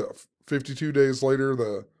 tons of stuff. 52 days later,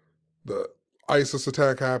 the ISIS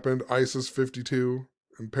attack happened, ISIS 52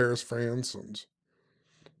 in Paris, France. And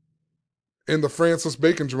in the Francis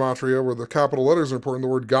Bacon gematria, where the capital letters are important, the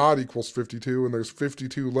word God equals 52, and there's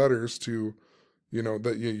 52 letters to,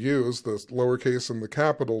 that you use, the lowercase and the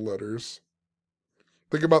capital letters.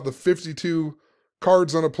 Think about the 52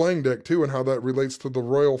 cards on a playing deck, too, and how that relates to the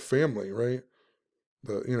royal family, right?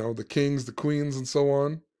 The kings, the queens, and so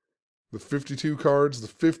on. The 52 cards, the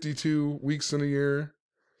 52 weeks in a year.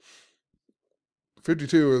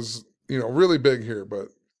 52 is, really big here, but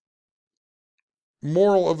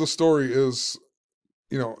moral of the story is,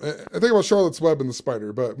 I think about Charlotte's Web and the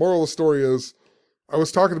spider, but moral of the story is, I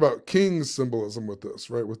was talking about king's symbolism with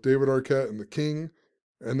this, right? With David Arquette and the king,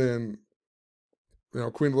 and then,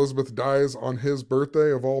 Queen Elizabeth dies on his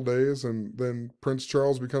birthday of all days, and then Prince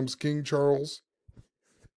Charles becomes King Charles.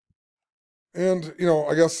 And,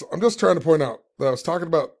 I guess I'm just trying to point out that I was talking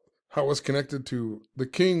about how it was connected to the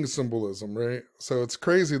king symbolism, right? So it's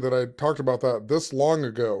crazy that I talked about that this long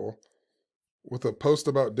ago with a post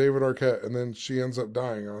about David Arquette, and then she ends up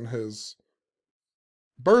dying on his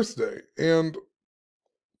birthday. And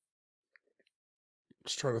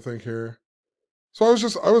just trying to think here. So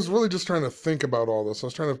I was really just trying to think about all this. I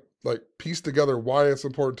was trying to piece together why it's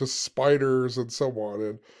important to spiders and so on.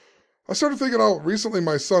 And I started thinking out recently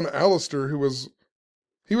my son Alistair, he was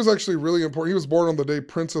actually really important. He was born on the day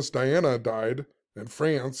Princess Diana died in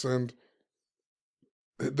France, and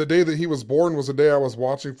the day that he was born was a day I was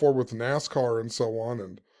watching for with NASCAR and so on,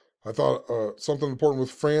 and I thought something important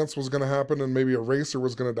with France was going to happen, and maybe a racer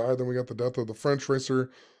was going to die. Then we got the death of the French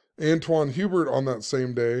racer Antoine Hubert on that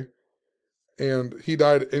same day, and he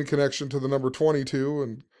died in connection to the number 22,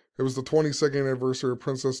 and it was the 22nd anniversary of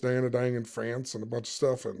Princess Diana dying in France and a bunch of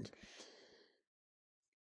stuff. And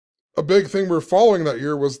a big thing we were following that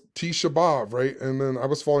year was Tisha B'Av, right? And then I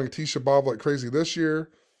was following Tisha B'Av like crazy this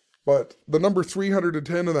year. But the number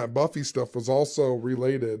 310 in that Buffy stuff was also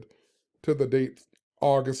related to the date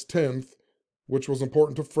August 10th, which was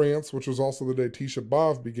important to France, which was also the day Tisha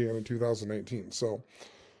B'Av began in 2019. So,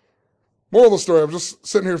 moral of the story, I'm just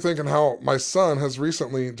sitting here thinking how my son has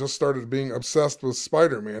recently just started being obsessed with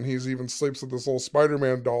Spider-Man. He's even sleeps with this little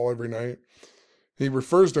Spider-Man doll every night. He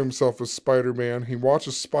refers to himself as Spider-Man. He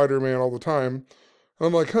watches Spider-Man all the time. And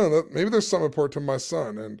I'm like, maybe there's something important to my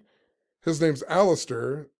son. And his name's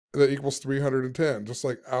Alistair, that equals 310. Just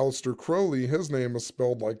like Alistair Crowley, his name is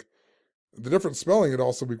spelled like the different spelling, it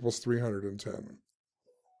also equals 310.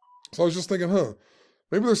 So I was just thinking,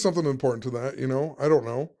 maybe there's something important to that, I don't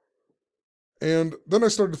know. And then I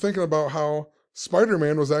started thinking about how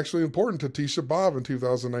Spider-Man was actually important to Tisha B'Av in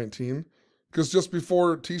 2019, because just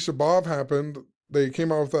before Tisha B'Av happened, they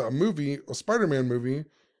came out with a movie, a Spider-Man movie,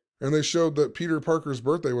 and they showed that Peter Parker's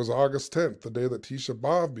birthday was August 10th, the day that Tisha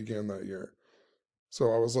B'Av began that year.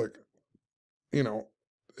 So I was like,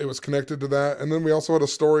 it was connected to that. And then we also had a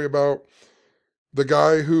story about the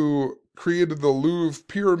guy who created the Louvre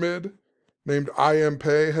pyramid, named I.M.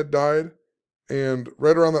 Pei, had died. And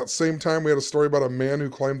right around that same time, we had a story about a man who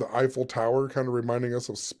climbed the Eiffel Tower, kind of reminding us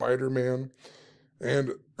of Spider-Man.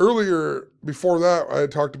 And earlier, before that, I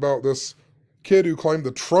had talked about this kid who climbed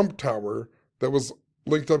the Trump Tower that was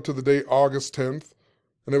linked up to the date August 10th.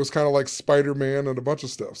 And it was kind of like Spider-Man and a bunch of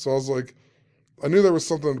stuff. So I was like, I knew there was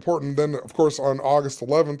something important. Then, of course, on August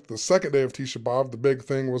 11th, the second day of Tisha B'Av, the big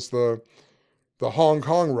thing was the Hong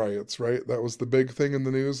Kong riots, right? That was the big thing in the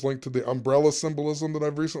news, linked to the umbrella symbolism that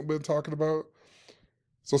I've recently been talking about.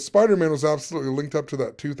 So Spider-Man was absolutely linked up to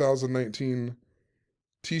that 2019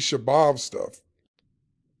 Tisha B'Av stuff.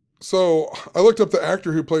 So I looked up the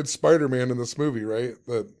actor who played Spider-Man in this movie, right?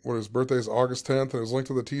 That what his birthday is August 10th, and his linked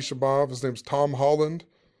to the Tisha B'Av. His name's Tom Holland.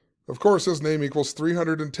 Of course, his name equals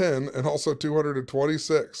 310 and also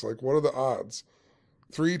 226. Like, what are the odds?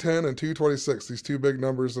 310 and 226, these two big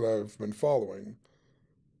numbers that I've been following.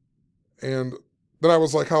 And then I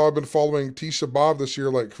was like, how I've been following Tisha B'Av this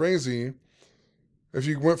year like crazy. If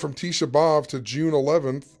you went from Tisha B'Av to June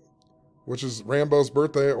 11th, which is Rambo's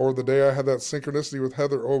birthday, or the day I had that synchronicity with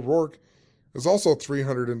Heather O'Rourke, is also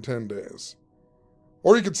 310 days.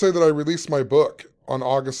 Or you could say that I released my book on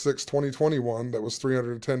August 6, 2021, that was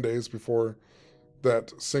 310 days before that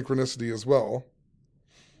synchronicity as well.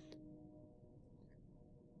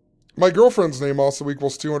 My girlfriend's name also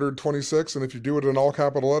equals 226, and if you do it in all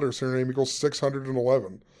capital letters, her name equals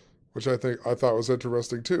 611, which I thought was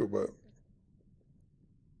interesting too, but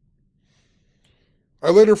I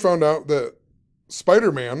later found out that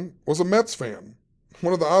Spider-Man was a Mets fan.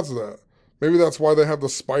 What are the odds of that? Maybe that's why they have the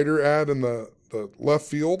spider ad in the left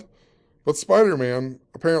field. But Spider-Man,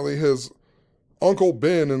 apparently his Uncle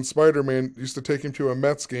Ben in Spider-Man used to take him to a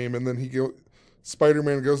Mets game, and then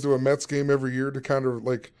Spider-Man goes to a Mets game every year to kind of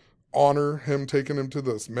like honor him taking him to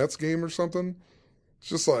this Mets game or something. It's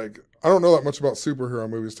just like, I don't know that much about superhero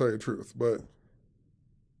movies, to tell you the truth, but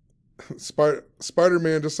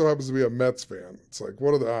Spider-Man just so happens to be a Mets fan. It's like,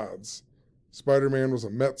 what are the odds? Spider-Man was a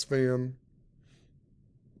Mets fan.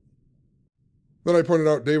 Then I pointed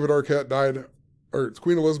out David Arquette died, or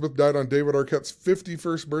Queen Elizabeth died on David Arquette's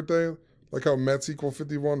 51st birthday. Like how Mets equal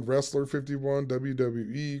 51, wrestler 51,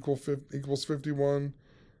 WWE equals 51.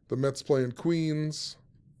 The Mets playing Queens.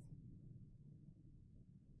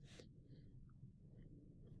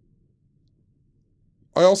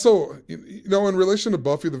 I also, in relation to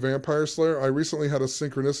Buffy the Vampire Slayer, I recently had a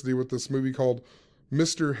synchronicity with this movie called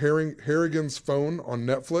Mr. Harrigan's Phone on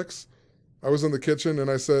Netflix. I was in the kitchen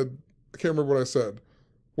and I said, I can't remember what I said.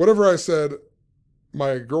 Whatever I said,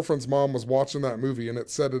 my girlfriend's mom was watching that movie and it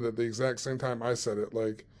said it at the exact same time I said it.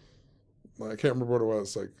 Like I can't remember what it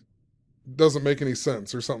was. Like, doesn't make any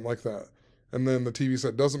sense or something like that. And then the TV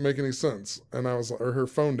said, doesn't make any sense. And or her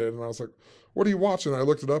phone did. And I was like, what are you watching? I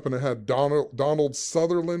looked it up and it had Donald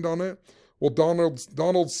Sutherland on it. Well,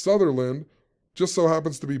 Donald Sutherland just so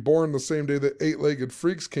happens to be born the same day that Eight-Legged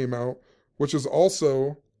Freaks came out, which is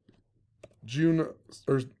also July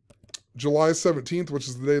 17th, which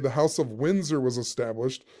is the day the House of Windsor was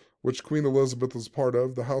established, which Queen Elizabeth was part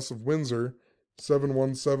of. The House of Windsor,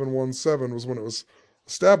 71717 was when it was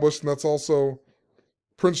established, and that's also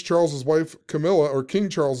Prince Charles's wife Camilla, or King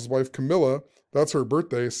Charles's wife Camilla. That's her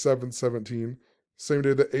birthday, 7/17, same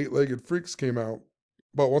day that Eight-Legged Freaks came out.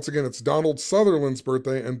 But once again, it's Donald Sutherland's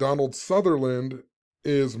birthday, and Donald Sutherland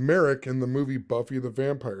is Merrick in the movie Buffy the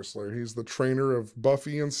Vampire Slayer. He's the trainer of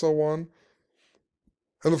Buffy and so on.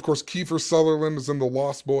 And of course, Kiefer Sutherland is in The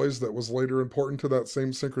Lost Boys. That was later important to that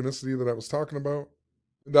same synchronicity that I was talking about.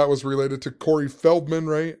 That was related to Corey Feldman,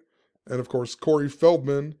 right? And of course, Corey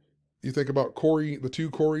Feldman, you think about Corey, the two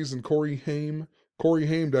Corys and Corey Haim. Corey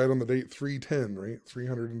Haim died on the date 310, right?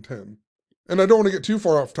 310. And I don't want to get too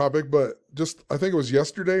far off topic, but just, I think it was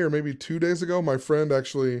yesterday or maybe 2 days ago, my friend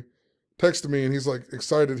actually texted me and he's like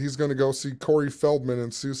excited. He's going to go see Corey Feldman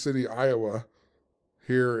in Sioux City, Iowa.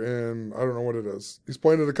 Here in, I don't know what it is. He's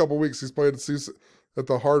playing in a couple weeks. He's playing at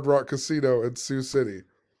the Hard Rock Casino in Sioux City.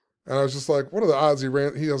 And I was just like, what are the odds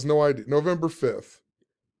he has no idea. November 5th.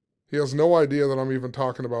 He has no idea that I'm even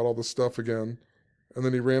talking about all this stuff again. And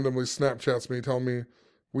then he randomly Snapchats me telling me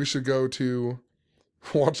we should go to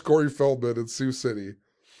watch Corey Feldman in Sioux City.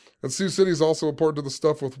 And Sioux City is also important to the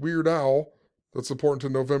stuff with Weird Al. That's important to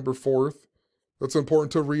November 4th. That's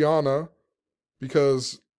important to Rihanna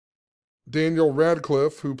because Daniel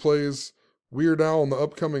Radcliffe, who plays Weird Al in the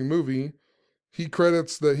upcoming movie, he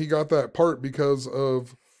credits that he got that part because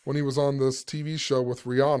of when he was on this TV show with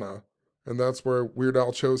Rihanna. And that's where Weird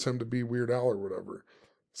Al chose him to be Weird Al or whatever.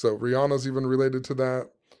 So Rihanna's even related to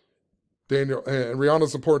that. And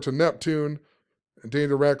Rihanna's important to Neptune. And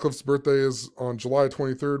Daniel Radcliffe's birthday is on July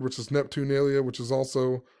 23rd, which is Neptunalia, which is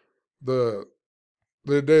also the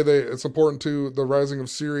day it's important to the rising of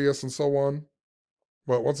Sirius and so on.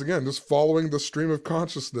 But once again, just following the stream of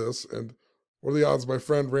consciousness. And what are the odds? My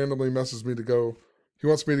friend randomly messages me to go. He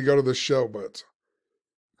wants me to go to this show, but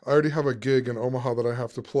I already have a gig in Omaha that I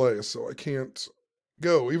have to play, so I can't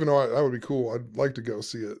go, even though that would be cool. I'd like to go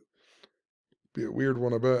see it. Be a weird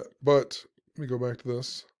one, I bet. But let me go back to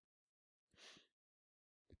this.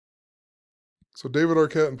 So David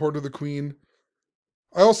Arquette and Port of the Queen.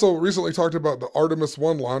 I also recently talked about the Artemis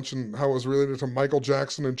 1 launch and how it was related to Michael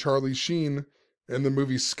Jackson and Charlie Sheen in the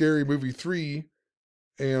movie Scary Movie 3.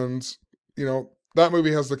 And, that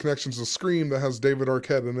movie has the connections to Scream that has David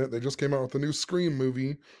Arquette in it. They just came out with a new Scream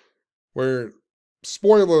movie where,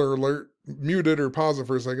 spoiler alert, muted or pause it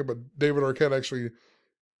for a second, but David Arquette actually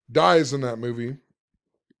dies in that movie.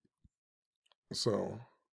 So,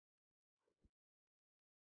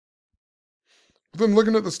 but then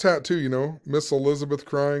looking at this tattoo, you know, Miss Elizabeth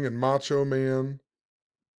crying and Macho Man.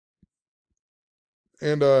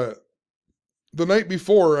 And the night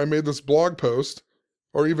before I made this blog post,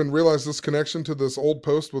 or even realized this connection to this old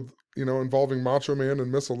post with, you know, involving Macho Man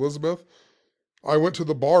and Miss Elizabeth, I went to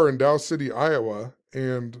the bar in Dow City, Iowa,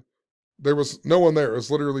 and there was no one there. It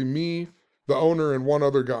was literally me, the owner, and one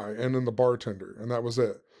other guy, and then the bartender, and that was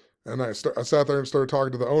it. And I sat there and started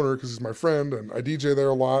talking to the owner because he's my friend, and I DJ there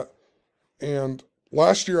a lot. And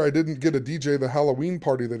last year I didn't get to DJ the Halloween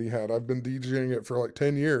party that he had. I've been DJing it for like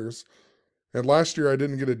 10 years. And last year I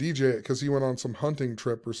didn't get to DJ it because he went on some hunting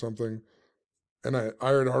trip or something. And I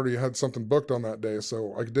had already had something booked on that day,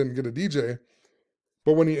 so I didn't get a DJ.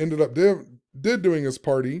 But when he ended up did doing his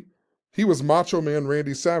party, he was Macho Man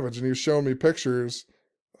Randy Savage, and he was showing me pictures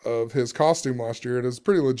of his costume last year. It is a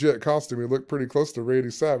pretty legit costume. He looked pretty close to Randy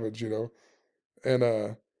Savage, you know. And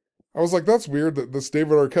I was like, that's weird that this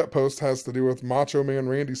David Arquette post has to do with Macho Man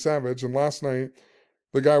Randy Savage. And last night,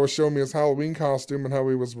 the guy was showing me his Halloween costume and how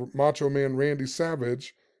he was Macho Man Randy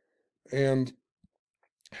Savage. And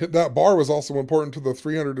that bar was also important to the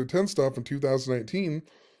 310 stuff in 2019.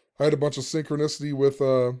 I had a bunch of synchronicity with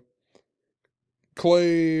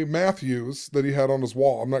Clay Matthews that he had on his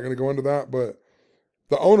wall. I'm not going to go into that, but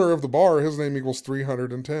the owner of the bar, his name equals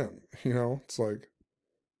 310. You know, it's like,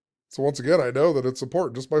 so once again, I know that it's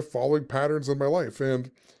important just by following patterns in my life.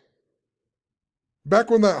 And back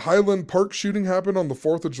when that Highland Park shooting happened on the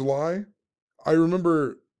 4th of July, I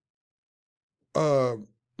remember uh,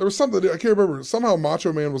 there was something, I can't remember, somehow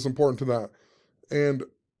Macho Man was important to that. And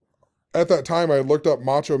at that time, I looked up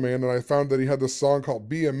Macho Man and I found that he had this song called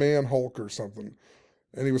Be a Man Hulk or something.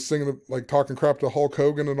 And he was singing, like talking crap to Hulk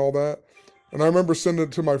Hogan and all that. And I remember sending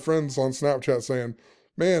it to my friends on Snapchat saying,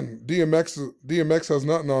 man, DMX has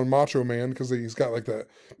nothing on Macho Man because he's got like that,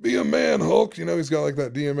 be a man, Hulk. You know, he's got like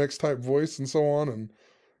that DMX type voice and so on and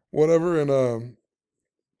whatever. And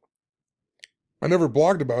I never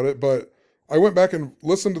blogged about it, but I went back and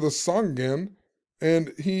listened to the song again.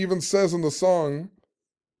 And he even says in the song,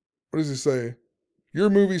 what does he say? Your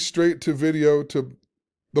movie straight to video to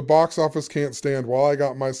the box office can't stand while I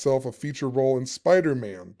got myself a feature role in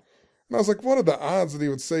Spider-Man. And I was like, what are the odds that he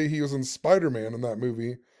would say he was in Spider-Man in that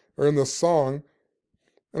movie or in this song?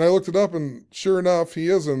 And I looked it up, and sure enough, he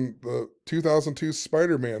is in the 2002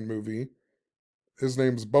 Spider-Man movie. His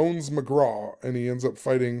name's Bones McGraw, and he ends up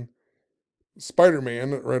fighting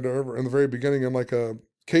Spider-Man right over in the very beginning in like a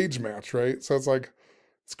cage match, right? So it's like,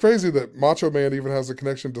 it's crazy that Macho Man even has a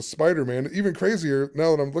connection to Spider-Man. Even crazier,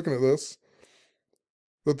 now that I'm looking at this,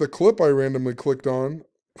 that the clip I randomly clicked on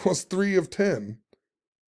was 3 of 10.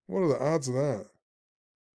 What are the odds of that?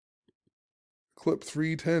 Clip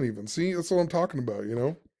 310 even. See, that's what I'm talking about, you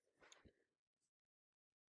know?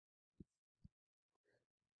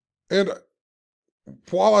 And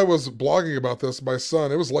while I was blogging about this, my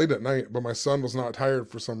son, it was late at night, but my son was not tired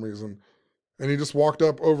for some reason. And he just walked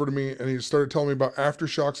up over to me and he started telling me about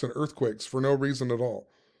aftershocks and earthquakes for no reason at all.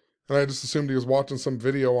 And I just assumed he was watching some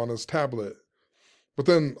video on his tablet. But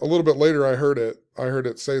then a little bit later I heard it. I heard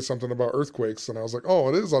it say something about earthquakes and I was like, "Oh,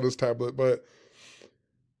 it is on his tablet." But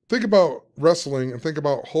think about wrestling and think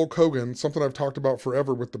about Hulk Hogan, something I've talked about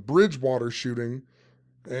forever with the Bridgewater shooting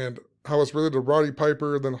and how it's related to Roddy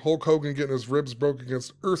Piper, then Hulk Hogan getting his ribs broke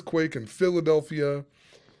against Earthquake in Philadelphia.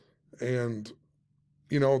 And,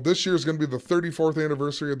 you know, this year is going to be the 34th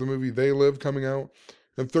anniversary of the movie They Live coming out.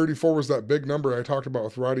 And 34 was that big number I talked about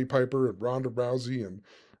with Roddy Piper and Ronda Rousey and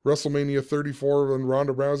WrestleMania 34 when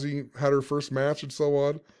Ronda Rousey had her first match and so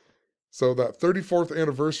on. So that 34th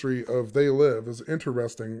anniversary of They Live is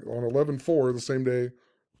interesting on 11/4, the same day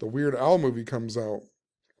the Weird Al movie comes out.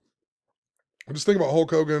 I just think about Hulk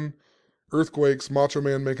Hogan, earthquakes, Macho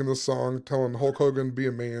Man making this song, telling Hulk Hogan be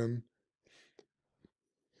a man.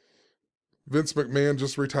 Vince McMahon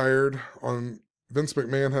just retired. On Vince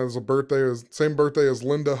McMahon has a birthday, same birthday as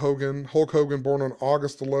Linda Hogan. Hulk Hogan born on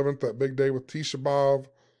August 11th, that big day with Tisha B'Av.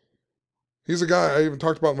 He's a guy I even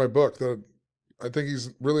talked about in my book that I think he's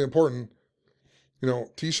really important. You know,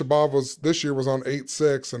 Tisha B'Av this year was on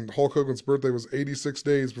 8/6, and Hulk Hogan's birthday was 86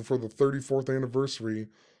 days before the 34th anniversary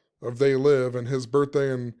of They Live, and his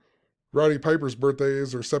birthday and Roddy Piper's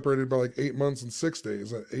birthdays are separated by like 8 months and 6 days,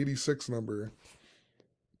 that 86 number.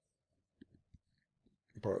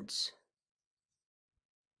 But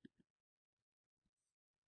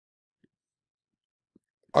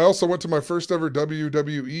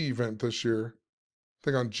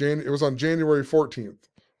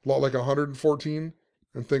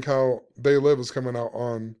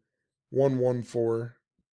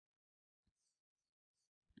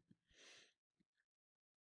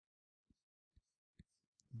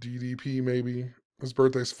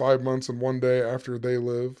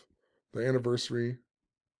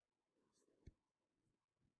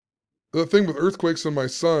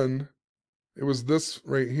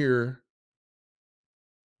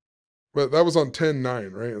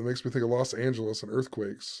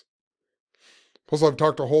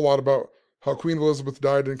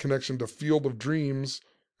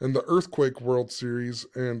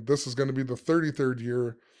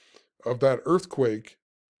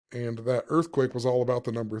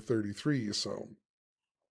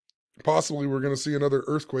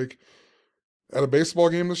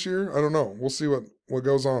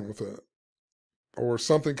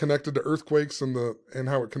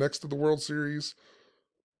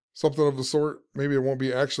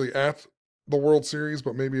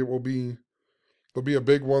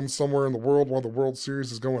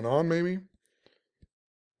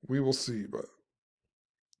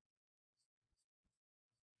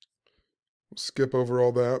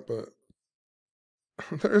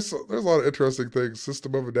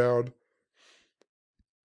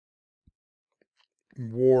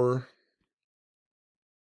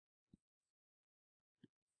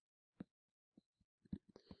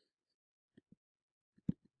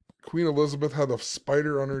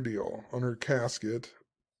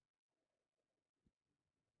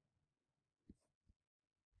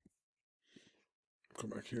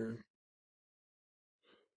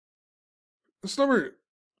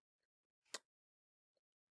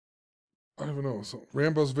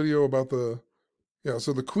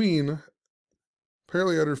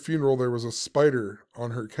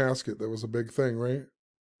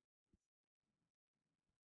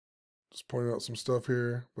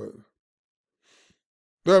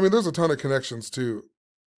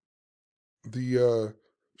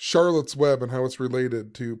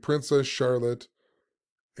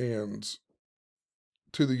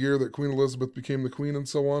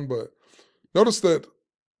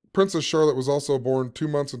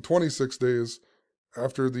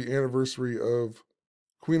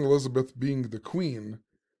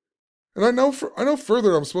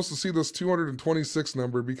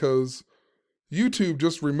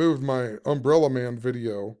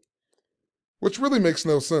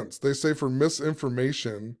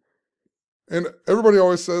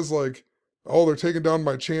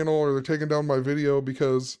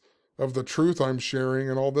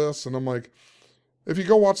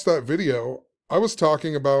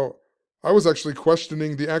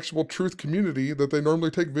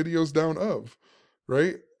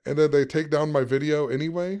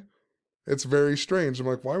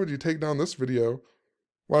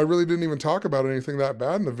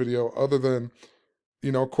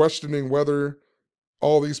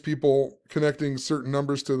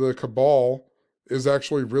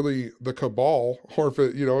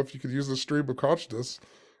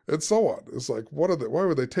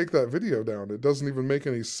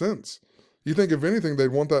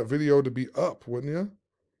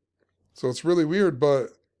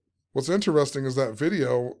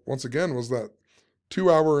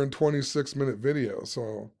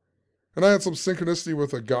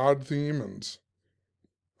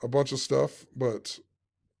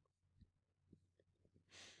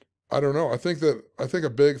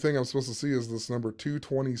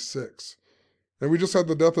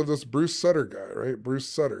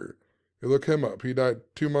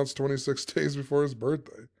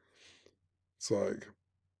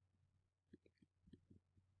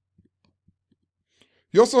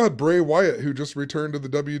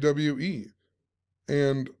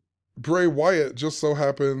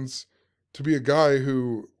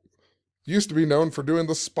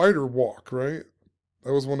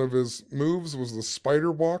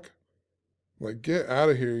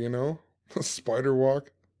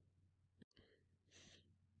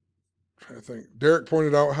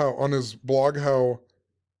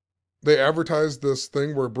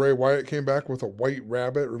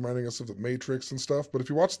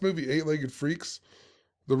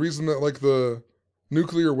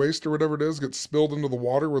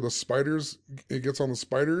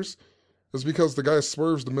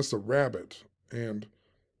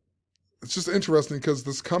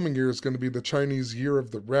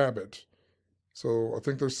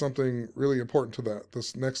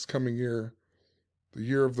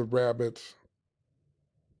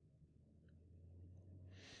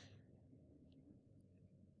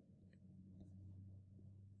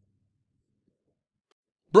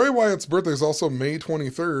Bray Wyatt's birthday is also May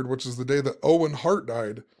 23rd, which is the day that Owen Hart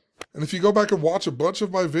died. And if you go back and watch a bunch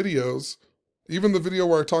of my videos, even the video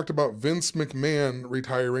where I talked about Vince McMahon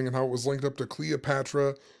retiring and how it was linked up to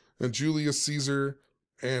Cleopatra and Julius Caesar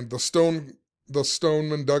and the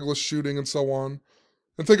Stoneman Douglas shooting and so on.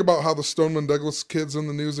 And think about how the Stoneman Douglas kid's in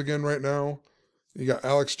the news again right now. You got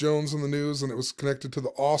Alex Jones in the news, and it was connected to the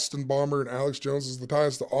Austin bomber, and Alex Jones is the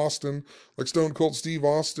ties to Austin, like Stone Cold Steve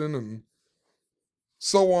Austin, and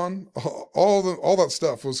so on. All that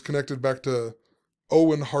stuff was connected back to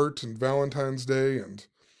Owen Hart and Valentine's Day and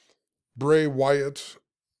Bray Wyatt.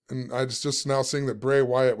 And I just now seeing that Bray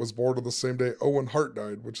Wyatt was born on the same day Owen Hart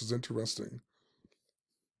died, which is interesting.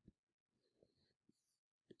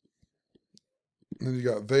 And then you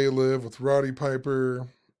got They Live with Roddy Piper.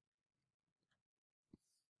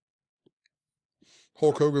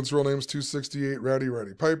 Hulk Hogan's real name is 268. Roddy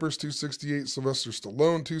Piper's 268. Sylvester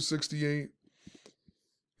Stallone 268.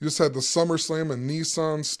 You just had the SummerSlam in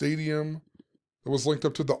Nissan Stadium. It was linked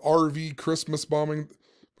up to the RV Christmas bombing,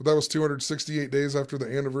 but that was 268 days after the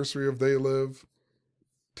anniversary of They Live.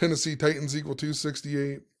 Tennessee Titans equal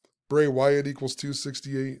 268. Bray Wyatt equals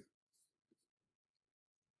 268.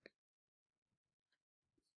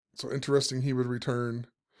 So interesting he would return.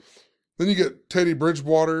 Then you get Teddy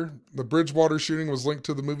Bridgewater. The Bridgewater shooting was linked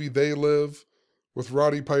to the movie They Live with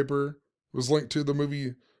Roddy Piper. It was linked to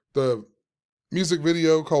the music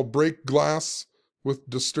video called Break Glass with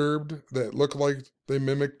Disturbed that looked like they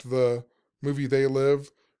mimicked the movie They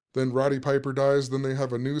Live. Then Roddy Piper dies. Then they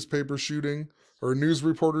have a newspaper shooting or a news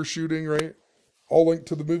reporter shooting, right? All linked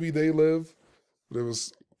to the movie They Live. But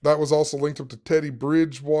that was also linked up to Teddy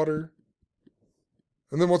Bridgewater.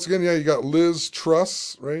 And then once again, yeah, you got Liz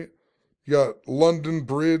Truss, right? You got London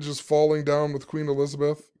Bridge is falling down with Queen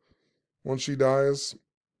Elizabeth once she dies.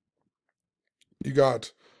 You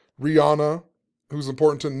got Rihanna, who's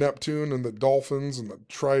important to Neptune and the Dolphins and the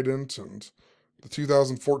Trident and the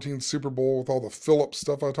 2014 Super Bowl with all the Phillips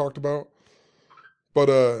stuff I talked about. But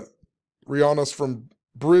Rihanna's from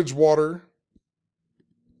Bridgewater.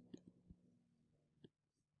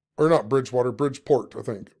 Or not Bridgewater, Bridgeport, I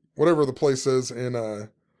think. Whatever the place is in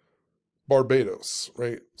Barbados,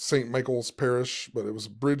 right? St. Michael's Parish, but it was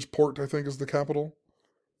Bridgeport, I think, is the capital.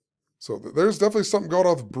 So there's definitely something going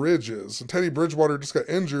on with bridges. And Teddy Bridgewater just got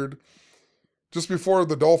injured just before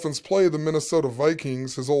the Dolphins play the Minnesota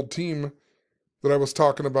Vikings, his old team that I was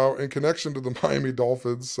talking about in connection to the Miami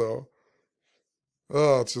Dolphins. So,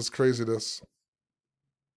 it's just craziness.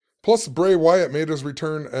 Plus, Bray Wyatt made his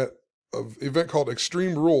return at an event called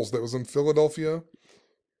Extreme Rules that was in Philadelphia.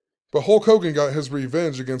 But Hulk Hogan got his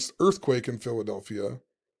revenge against Earthquake in Philadelphia.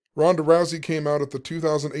 Ronda Rousey came out at the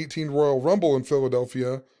 2018 Royal Rumble in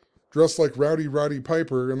Philadelphia, dressed like Roddy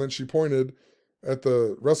Piper, and then she pointed at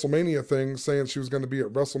the WrestleMania thing, saying she was going to be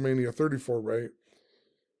at WrestleMania 34, right?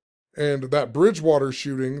 And that Bridgewater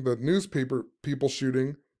shooting, the newspaper people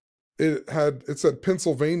shooting, it said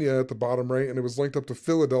Pennsylvania at the bottom right, and it was linked up to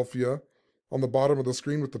Philadelphia on the bottom of the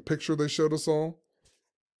screen with the picture they showed us all.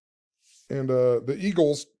 And the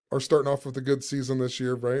Eagles are starting off with a good season this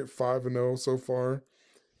year, right? 5-0 so far.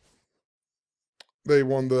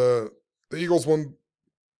 The Eagles won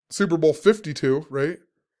Super Bowl 52, right?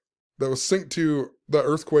 That was synced to the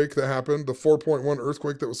earthquake that happened, the 4.1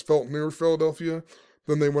 earthquake that was felt near Philadelphia.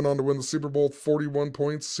 Then they went on to win the Super Bowl 41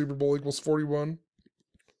 points. Super Bowl equals 41.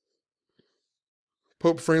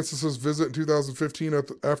 Pope Francis's visit in 2015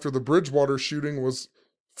 after the Bridgewater shooting was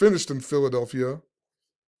finished in Philadelphia.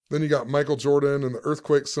 Then you got Michael Jordan and the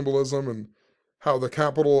earthquake symbolism and how the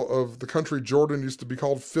capital of the country, Jordan, used to be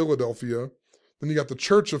called Philadelphia. Then you got the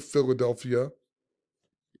Church of Philadelphia.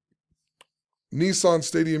 Nissan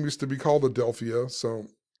Stadium used to be called Adelphia. So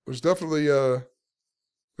there's definitely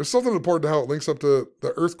there's something important to how it links up to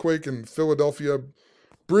the earthquake in Philadelphia.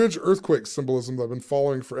 Bridge earthquake symbolism that I've been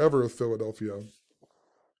following forever with Philadelphia.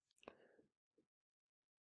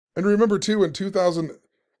 And remember too, in 2000,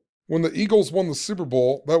 when the Eagles won the Super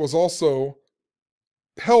Bowl, that was also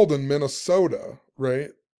held in Minnesota,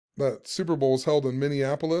 right? That Super Bowl was held in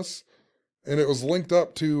Minneapolis, and it was linked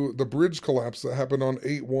up to the bridge collapse that happened on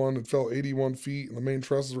 8-1. It fell 81 feet, and the main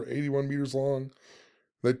trusses were 81 meters long.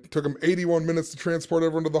 They took them 81 minutes to transport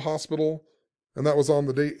everyone to the hospital, and that was on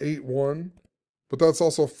the date 8-1. But that's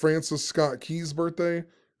also Francis Scott Key's birthday.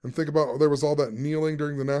 And think about, there was all that kneeling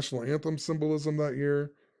during the national anthem symbolism that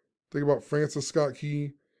year. Think about Francis Scott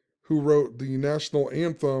Key, who wrote the national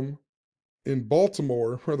anthem in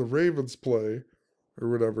Baltimore, where the Ravens play, or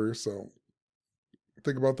whatever. So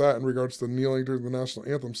think about that in regards to kneeling during the national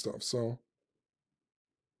anthem stuff. So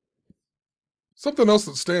something else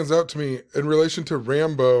that stands out to me in relation to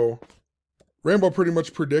Rambo Rambo pretty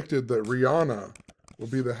much predicted that Rihanna will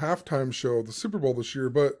be the halftime show of the Super Bowl this year.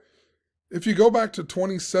 But if you go back to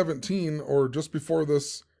 2017 or just before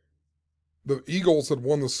this, the Eagles had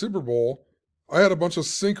won the Super Bowl, I had a bunch of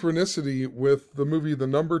synchronicity with the movie The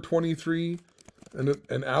Number 23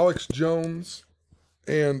 and Alex Jones.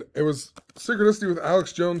 And it was synchronicity with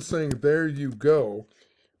Alex Jones saying, "There you go."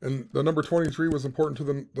 And the number 23 was important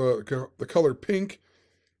to the color pink.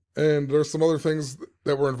 And there's some other things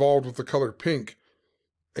that were involved with the color pink.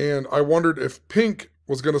 And I wondered if Pink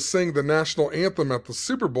was going to sing the national anthem at the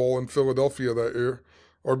Super Bowl in Philadelphia that year,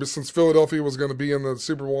 or since Philadelphia was going to be in the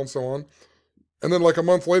Super Bowl and so on. And then like a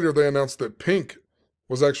month later, they announced that Pink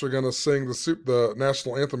was actually going to sing the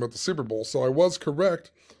national anthem at the Super Bowl. So I was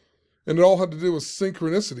correct. And it all had to do with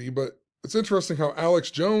synchronicity. But it's interesting how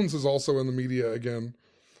Alex Jones is also in the media again,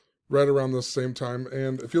 right around this same time.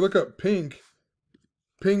 And if you look up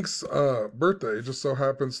Pink's birthday just so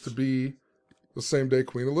happens to be the same day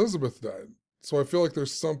Queen Elizabeth died. So I feel like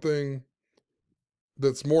there's something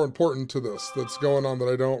that's more important to this that's going on that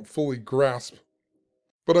I don't fully grasp.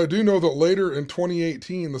 But I do know that later in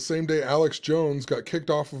 2018, the same day Alex Jones got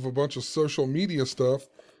kicked off of a bunch of social media stuff,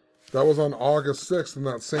 that was on August 6th, and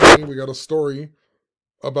that same day we got a story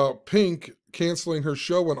about Pink canceling her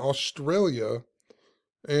show in Australia.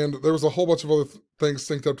 And there was a whole bunch of other things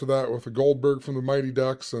synced up to that with the Goldberg from the Mighty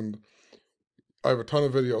Ducks, and I have a ton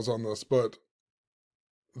of videos on this, but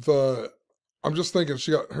I'm just thinking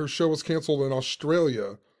her show was canceled in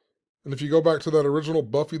Australia. And if you go back to that original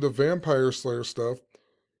Buffy the Vampire Slayer stuff,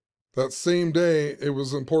 that same day it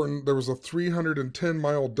was important, there was a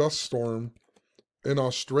 310-mile dust storm in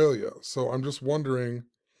Australia. So I'm just wondering,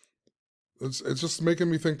 it's just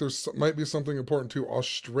making me think might be something important to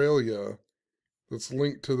Australia that's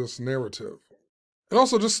linked to this narrative. And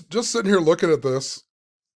also, just sitting here looking at this,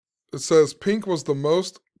 it says Pink was the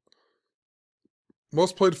most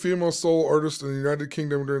played female solo artist in the United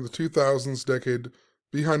Kingdom during the 2000s decade,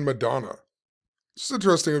 behind Madonna. It's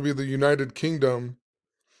interesting, it would be the United Kingdom,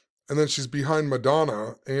 and then she's behind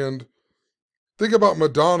Madonna. And think about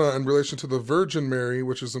Madonna in relation to the Virgin Mary,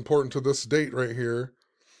 which is important to this date right here,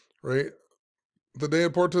 right? The day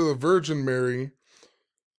important to the Virgin Mary.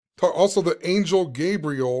 Also, the angel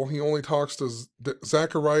Gabriel, he only talks to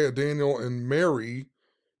Zechariah, Daniel, and Mary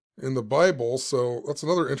in the Bible. So that's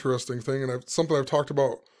another interesting thing, and something I've talked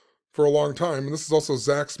about for a long time. And this is also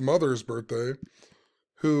Zach's mother's birthday,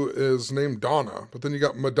 who is named Donna. But then you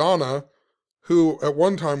got Madonna, who at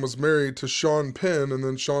one time was married to Sean Penn, and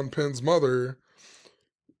then Sean Penn's mother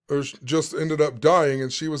just ended up dying,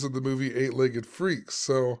 and she was in the movie Eight-Legged Freaks.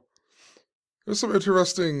 So there's some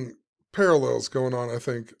interesting parallels going on, I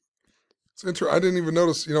think. I didn't even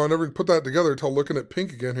notice, I never put that together until looking at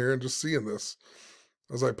Pink again here and just seeing this.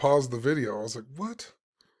 As I paused the video, I was like, what?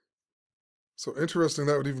 So interesting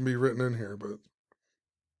that would even be written in here, but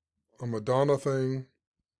a Madonna thing.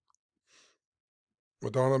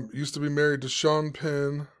 Madonna used to be married to Sean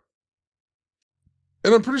Penn.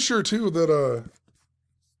 And I'm pretty sure, too, that,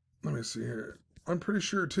 let me see here. I'm pretty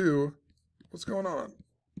sure, too, what's going on?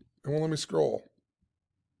 It won't let me scroll.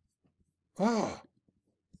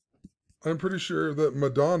 I'm pretty sure that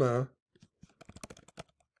Madonna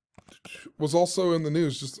was also in the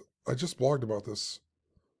news. I just blogged about this.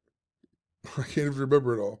 I can't even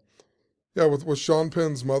remember it all. Yeah, with Sean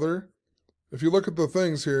Penn's mother. If you look at the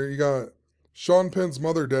things here, you got Sean Penn's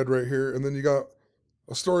mother dead right here, and then you got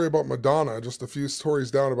a story about Madonna, just a few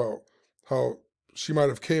stories down about how she might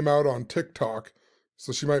have came out on TikTok,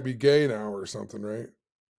 so she might be gay now or something, right?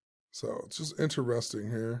 So it's just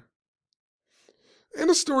interesting here. And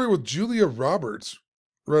a story with Julia Roberts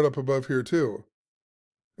right up above here, too.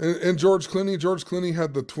 And George Clooney. George Clooney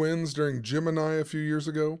had the twins during Gemini a few years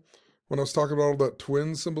ago when I was talking about all that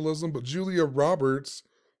twin symbolism. But Julia Roberts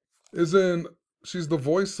she's the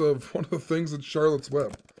voice of one of the things in Charlotte's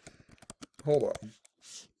Web. Hold on.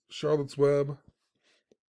 Charlotte's Web.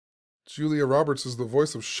 Julia Roberts is the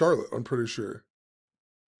voice of Charlotte, I'm pretty sure.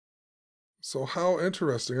 So how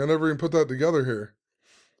interesting. I never even put that together here.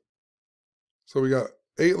 So we got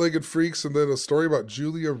Eight-Legged Freaks, and then a story about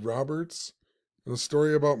Julia Roberts, and a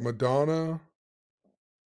story about Madonna.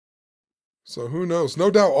 So who knows? No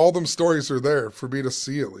doubt all them stories are there for me to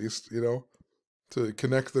see, at least, to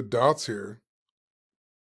connect the dots here.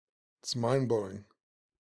 It's mind-blowing.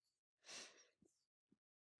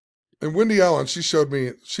 And Wendy Allen, she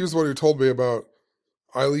was the one who told me about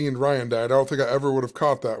Eileen Ryan died. I don't think I ever would have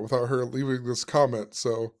caught that without her leaving this comment.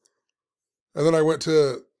 So, and then I went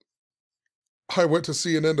to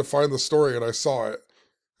CNN to find the story, and I saw it,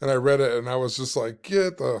 and I read it, and I was just like,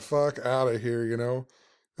 get the fuck out of here,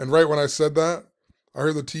 And right when I said that, I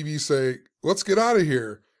heard the TV say, let's get out of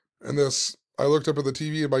here. And I looked up at the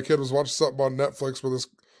TV and my kid was watching something on Netflix where this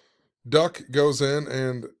duck goes in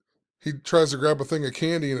and he tries to grab a thing of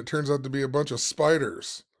candy and it turns out to be a bunch of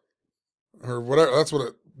spiders or whatever. That's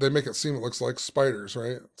what they make it seem it looks like, spiders,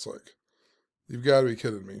 right? It's like, you've got to be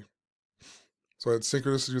kidding me. So I had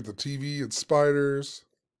synchronicity with the TV and spiders.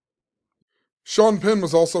 Sean Penn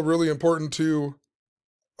was also really important to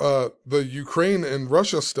the Ukraine and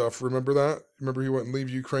Russia stuff. Remember that? Remember he went and leave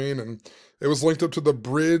Ukraine and it was linked up to the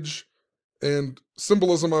bridge and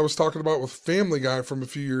symbolism I was talking about with Family Guy from a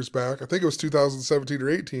few years back. I think it was 2017 or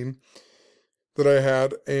 18 that I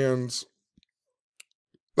had. And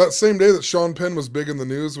that same day that Sean Penn was big in the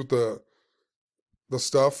news with the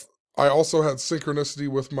stuff, I also had synchronicity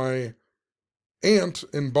with my aunt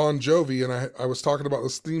in Bon Jovi, and I was talking about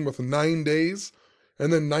this theme with 9 days,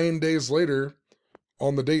 and then 9 days later,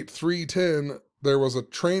 on the date 3/10, there was a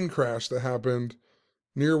train crash that happened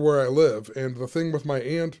near where I live, and the thing with my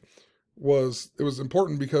aunt was, it was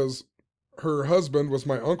important because her husband was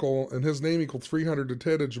my uncle, and his name equaled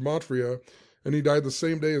 310 in gematria, and he died the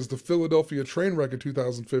same day as the Philadelphia train wreck in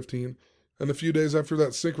 2015, and a few days after that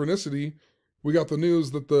synchronicity, we got the news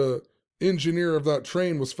that the engineer of that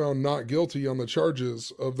train was found not guilty on the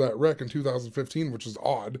charges of that wreck in 2015, which is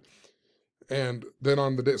odd. And then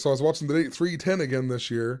on the day, so I was watching the date 3/10 again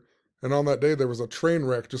this year, and on that day there was a train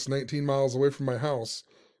wreck just 19 miles away from my house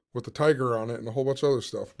with a tiger on it and a whole bunch of other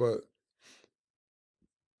stuff. But,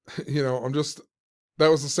 that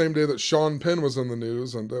was the same day that Sean Penn was in the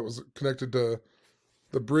news, and that was connected to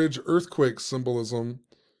the bridge earthquake symbolism.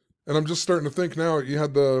 And I'm just starting to think now, you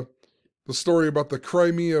had the story about the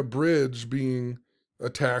Crimea bridge being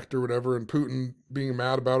attacked or whatever, and Putin being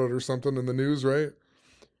mad about it or something in the news, right?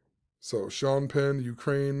 So Sean Penn,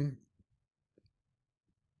 Ukraine.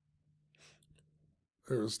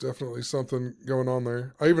 There was definitely something going on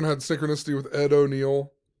there. I even had synchronicity with Ed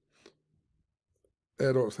O'Neill.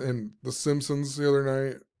 And The Simpsons the other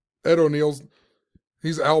night. Ed O'Neill's,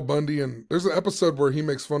 he's Al Bundy, and there's an episode where he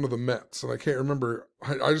makes fun of the Mets, and I can't remember.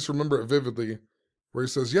 I just remember it vividly, where he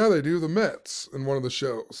says, "Yeah, they do the Mets" in one of the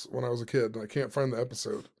shows when I was a kid, and I can't find the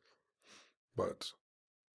episode. But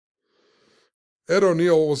Ed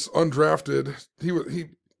O'Neill was undrafted. He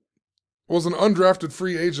was an undrafted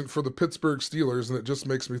free agent for the Pittsburgh Steelers, and it just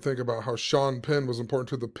makes me think about how Sean Penn was important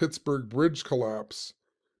to the Pittsburgh bridge collapse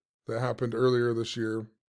that happened earlier this year.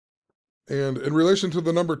 And in relation to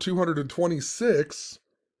the number 226,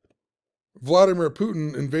 Vladimir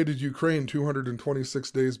Putin invaded Ukraine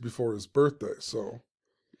 226 days before his birthday. So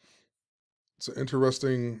it's an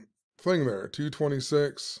interesting thing there.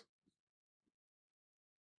 226.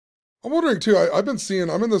 I'm wondering too, I've been seeing,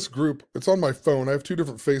 I'm in this group, it's on my phone. I have two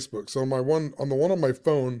different Facebooks. So on the one on my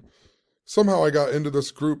phone, somehow I got into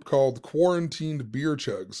this group called Quarantined Beer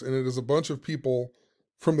Chugs, and it is a bunch of people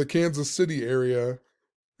from the Kansas City area,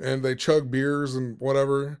 and they chug beers and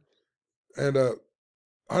whatever. And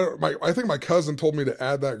I think my cousin told me to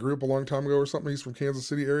add that group a long time ago or something. He's from Kansas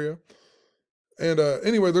City area. And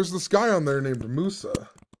anyway, there's this guy on there named Musa.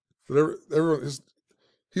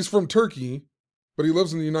 He's from Turkey, but he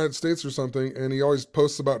lives in the United States or something, and he always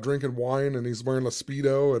posts about drinking wine, and he's wearing a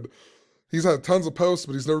Speedo, and he's had tons of posts,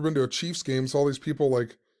 but he's never been to a Chiefs game, so all these people,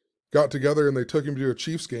 like, got together, and they took him to a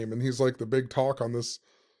Chiefs game, and he's, like, the big talk on this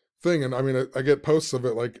thing, and, I mean, I get posts of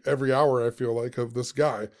it, like, every hour, I feel like, of this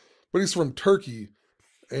guy, but he's from Turkey,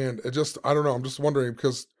 and it just, I don't know, I'm just wondering,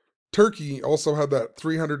 because Turkey also had that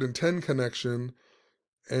 310 connection,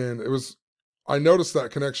 and I noticed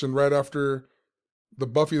that connection right after the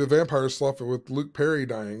Buffy the Vampire stuff with Luke Perry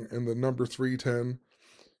dying and the number 310.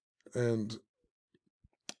 And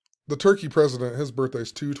the Turkey president, his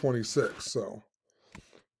birthday's 226. So,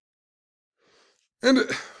 and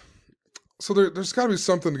so there's got to be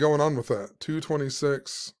something going on with that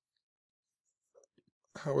 226.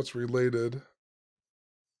 How it's related. I'm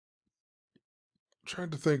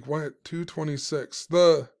trying to think why 226.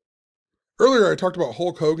 Earlier I talked about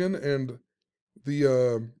Hulk Hogan and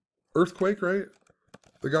the earthquake, right?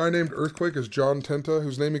 The guy named Earthquake is John Tenta,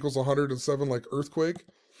 whose name equals 107 like Earthquake.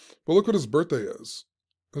 But look what his birthday is.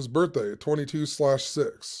 His birthday,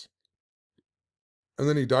 22/6. And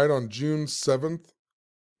then he died on June 7th,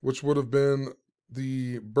 which would have been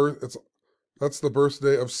that's the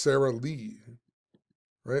birthday of Sarah Lee.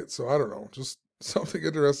 Right? So I don't know. Just something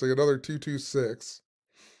interesting. Another 226.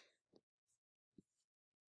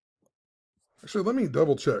 Actually, let me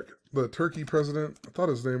double check. The Turkey president, I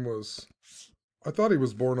thought he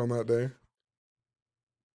was born on that day.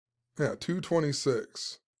 Yeah,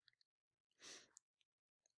 226.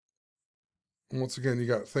 And once again, you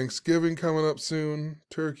got Thanksgiving coming up soon,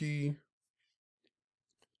 Turkey.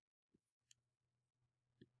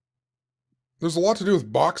 There's a lot to do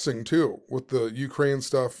with boxing too, with the Ukraine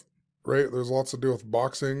stuff, right? There's lots to do with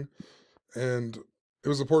boxing, and it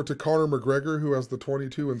was important to Conor McGregor, who has the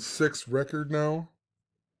 22-6 record now.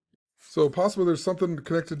 So possibly there's something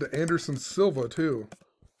connected to Anderson Silva too,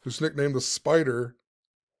 who's nicknamed the Spider.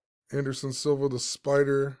 Anderson Silva, the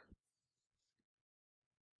Spider.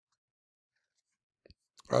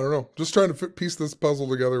 I don't know. Just trying to piece this puzzle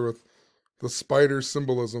together with the spider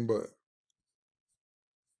symbolism, but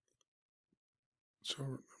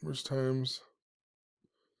show numerous times.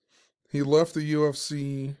 He left the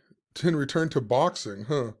UFC and returned to boxing,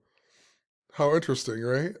 huh? How interesting,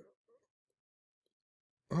 right?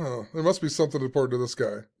 Oh, there must be something important to this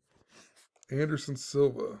guy. Anderson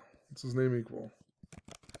Silva. What's his name equal?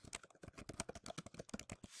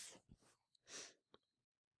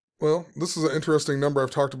 Well, this is an interesting number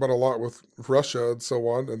I've talked about a lot with Russia and so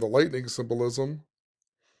on, and the lightning symbolism.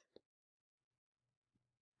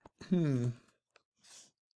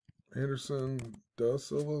 Anderson da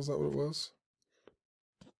Silva, is that what it was?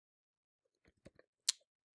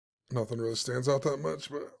 Nothing really stands out that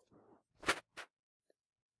much, but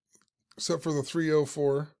except for the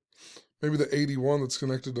 304. Maybe the 81 that's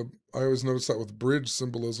connected to, I always notice that with bridge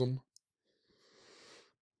symbolism.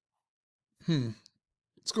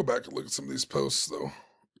 Let's go back and look at some of these posts, though.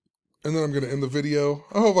 And then I'm going to end the video.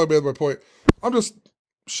 I hope I made my point. I'm just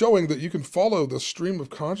showing that you can follow the stream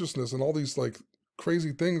of consciousness and all these, like,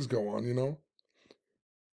 crazy things go on, you know?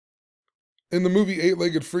 In the movie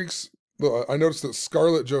Eight-Legged Freaks, I noticed that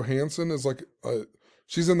Scarlett Johansson is, like,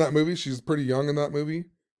 she's in that movie. She's pretty young in that movie.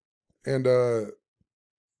 And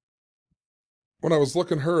when I was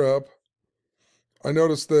looking her up, I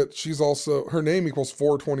noticed that she's also, her name equals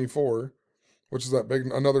 424. Which is that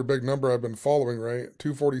another big number I've been following, right?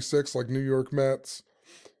 246, like New York Mets.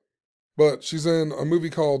 But she's in a movie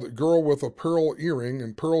called Girl with a Pearl Earring,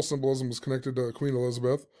 and pearl symbolism is connected to Queen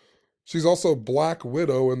Elizabeth. She's also Black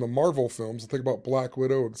Widow in the Marvel films. I think about Black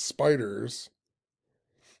Widow and spiders.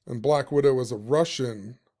 And Black Widow is a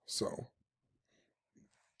Russian, so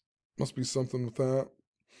must be something with that.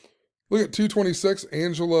 Look at 226,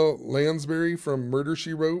 Angela Lansbury from Murder,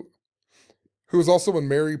 She Wrote, who is also in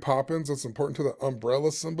Mary Poppins. That's important to the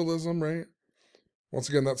umbrella symbolism, right? Once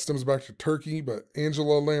again, that stems back to Turkey, but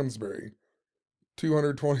Angela Lansbury,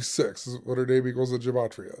 226 is what her name equals in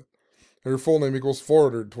gematria. And her full name equals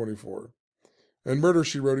 424. And Murder,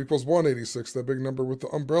 She Wrote equals 186, that big number with the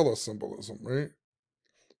umbrella symbolism, right?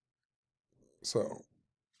 So,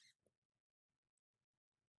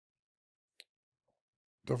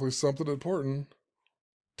 definitely something important.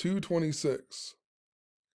 226.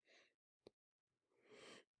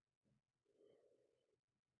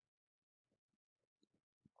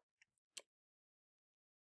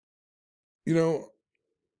 You know,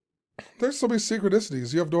 there's so many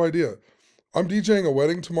synchronicities. You have no idea. I'm DJing a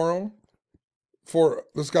wedding tomorrow. For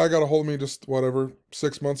this guy got a hold of me just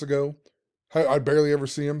 6 months ago. I barely ever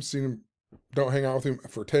see him. Seen him, don't hang out with him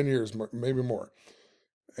for 10 years, maybe more.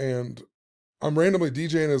 And I'm randomly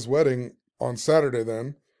DJing his wedding on Saturday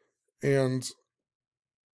then. And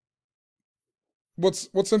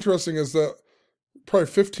what's interesting is that probably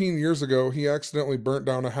 15 years ago, he accidentally burnt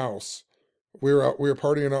down a house. We were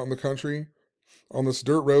partying out in the country on this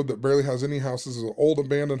dirt road that barely has any houses. It's an old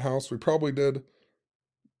abandoned house. It probably did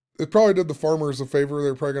the farmers a favor.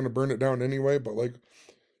 They're probably going to burn it down anyway, but like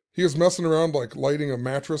he was messing around, like lighting a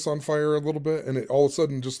mattress on fire a little bit, and it all of a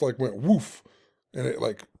sudden just like went woof, and it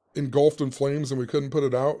like engulfed in flames, and we couldn't put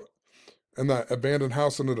it out, and that abandoned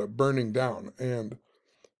house ended up burning down. And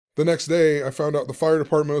the next day, I found out the fire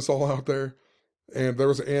department was all out there, and there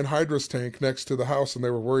was an anhydrous tank next to the house, and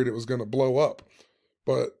they were worried it was going to blow up.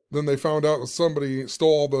 But then they found out that somebody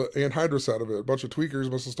stole all the anhydrous out of it. A bunch of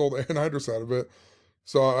tweakers must have stole the anhydrous out of it.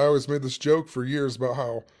 So I always made this joke for years about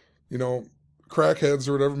how, you know, crackheads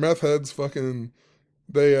or whatever, meth heads, fucking,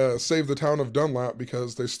 they saved the town of Dunlap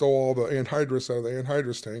because they stole all the anhydrous out of the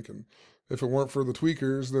anhydrous tank. And if it weren't for the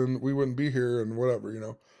tweakers, then we wouldn't be here and whatever, you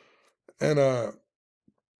know. And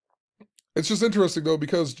it's just interesting, though,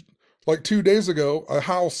 because like 2 days ago, a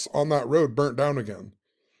house on that road burnt down again.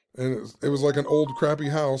 And it was like an old crappy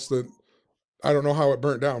house that I don't know how it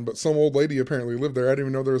burnt down, but some old lady apparently lived there. I didn't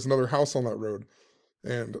even know there was another house on that road.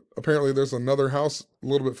 And apparently there's another house a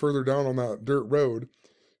little bit further down on that dirt road,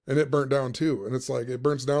 and it burnt down too. And it's like it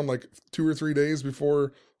burns down like 2 or 3 days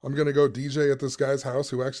before I'm going to go DJ at this guy's house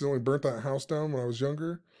who accidentally burnt that house down when I was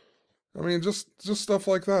younger. I mean, just stuff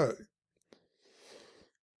like that.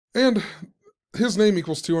 And his name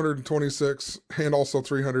equals 226 and also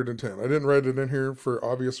 310. I didn't write it in here for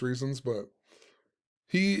obvious reasons, but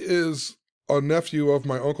he is a nephew of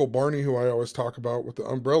my Uncle Barney, who I always talk about with the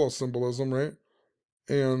umbrella symbolism, right?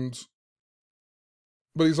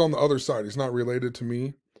 But he's on the other side. He's not related to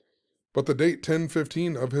me. But the date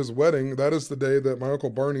 10/15 of his wedding, that is the day that my Uncle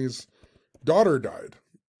Barney's daughter died,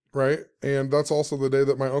 right? And that's also the day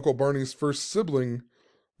that my Uncle Barney's first sibling,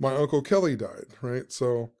 my Uncle Kelly, died, right?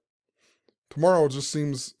 So tomorrow just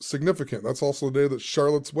seems significant. That's also the day that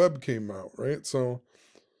Charlotte's Web came out, right? So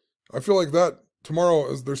I feel like that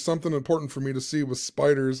tomorrow there's something important for me to see with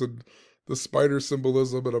spiders and the spider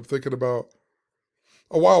symbolism. And I'm thinking about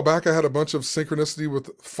a while back, I had a bunch of synchronicity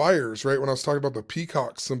with fires, right? When I was talking about the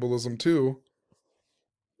peacock symbolism too.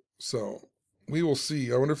 So we will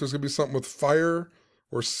see. I wonder if there's going to be something with fire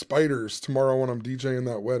or spiders tomorrow when I'm DJing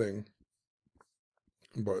that wedding.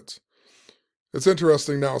 But it's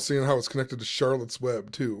interesting now seeing how it's connected to Charlotte's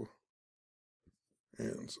Web too.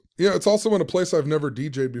 And yeah, it's also in a place I've never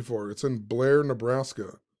DJed before. It's in Blair,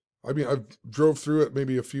 Nebraska. I mean, I've drove through it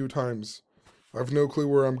maybe a few times. I have no clue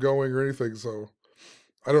where I'm going or anything, so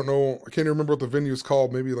I don't know. I can't even remember what the venue's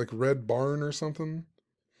called. Maybe like Red Barn or something.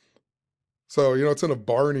 So, it's in a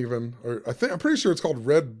barn even. Or I'm pretty sure it's called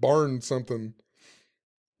Red Barn something.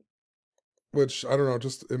 Which, I don't know,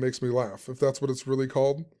 just it makes me laugh. If that's what it's really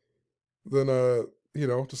called, then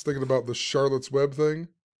just thinking about the Charlotte's Web thing.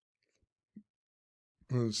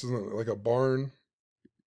 This isn't like a barn.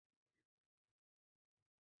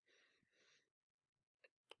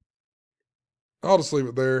 I'll just leave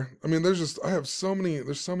it there. I mean, there's so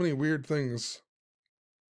many weird things.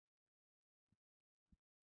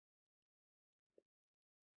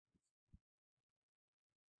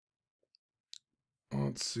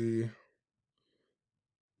 Let's see.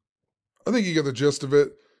 I think you get the gist of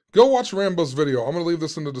it. Go watch Rambo's video. I'm going to leave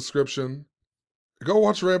this in the description. Go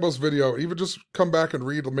watch Rambo's video. Even just come back and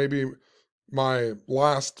read maybe my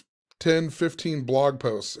last 10, 15 blog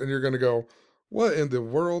posts, and you're going to go, what in the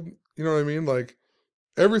world? You know what I mean? Like,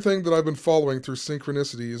 everything that I've been following through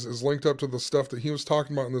synchronicities is linked up to the stuff that he was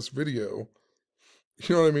talking about in this video.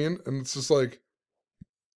 You know what I mean? And it's just like,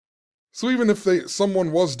 so even if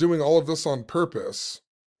someone was doing all of this on purpose,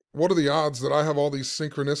 what are the odds that I have all these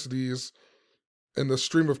synchronicities and the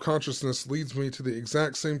stream of consciousness leads me to the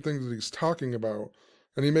exact same thing that he's talking about?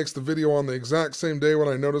 And he makes the video on the exact same day when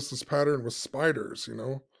I noticed this pattern with spiders,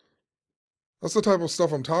 That's the type of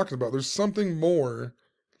stuff I'm talking about. There's something more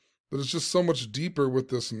that is just so much deeper with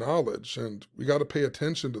this knowledge, and we got to pay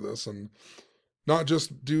attention to this and not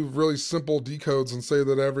just do really simple decodes and say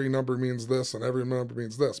that every number means this and every number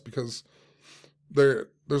means this, because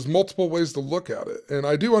there's multiple ways to look at it. And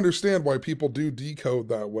I do understand why people do decode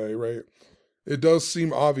that way, right? It does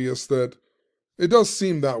seem obvious that it does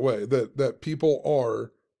seem that way, that people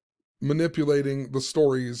are manipulating the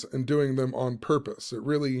stories and doing them on purpose. It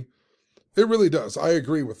really does. I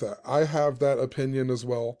agree with that. I have that opinion as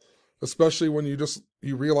well, especially when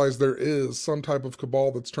you realize there is some type of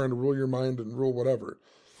cabal that's trying to rule your mind and rule whatever.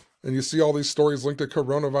 And you see all these stories linked to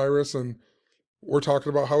coronavirus, and we're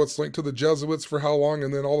talking about how it's linked to the Jesuits for how long,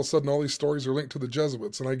 and then all of a sudden all these stories are linked to the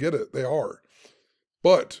Jesuits, and I get it, they are.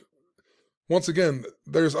 But once again,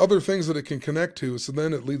 there's other things that it can connect to, so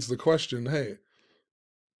then it leads the question, hey,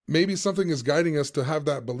 maybe something is guiding us to have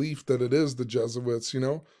that belief that it is the Jesuits,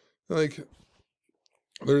 Like,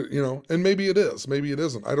 and maybe it is, maybe it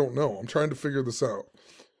isn't. I don't know. I'm trying to figure this out.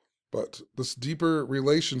 But this deeper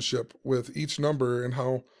relationship with each number and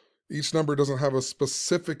how each number doesn't have a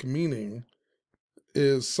specific meaning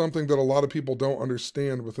is something that a lot of people don't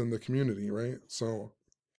understand within the community, right? So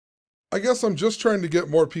I guess I'm just trying to get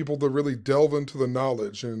more people to really delve into the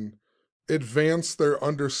knowledge and advance their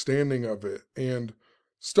understanding of it and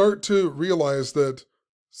start to realize that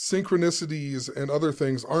synchronicities and other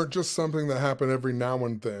things aren't just something that happen every now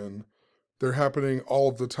and then. They're happening all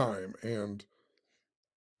of the time. And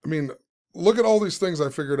I mean, look at all these things I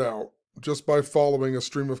figured out just by following a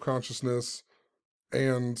stream of consciousness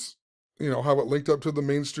and, how it linked up to the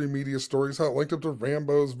mainstream media stories, how it linked up to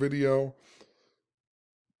Rambo's video.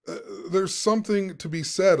 There's something to be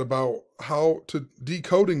said about how to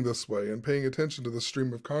decoding this way and paying attention to the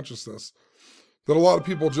stream of consciousness that a lot of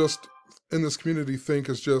people just in this community think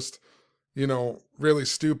is just, really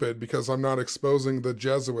stupid because I'm not exposing the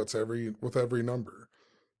Jesuits with every number.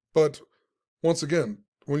 But once again,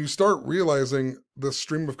 when you start realizing the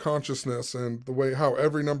stream of consciousness and the way how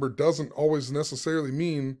every number doesn't always necessarily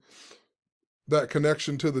mean that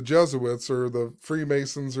connection to the Jesuits or the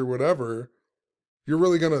Freemasons or whatever, you're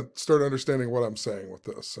really going to start understanding what I'm saying with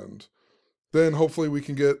this. And then hopefully we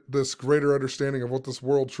can get this greater understanding of what this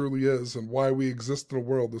world truly is and why we exist in a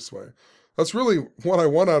world this way. That's really what I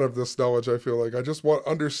want out of this knowledge, I feel like. I just want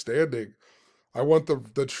understanding. I want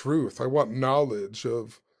the truth. I want knowledge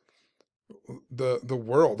of the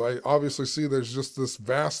world. I obviously see there's just this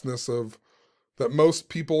vastness of that most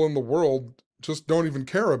people in the world just don't even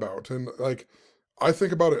care about. And like I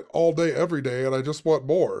think about it all day, every day, and I just want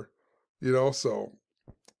more, so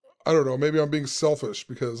I don't know, maybe I'm being selfish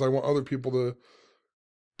because I want other people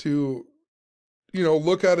to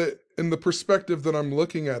look at it in the perspective that I'm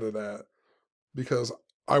looking at it at because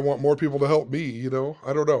I want more people to help me, I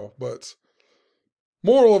don't know, but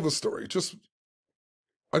moral of the story,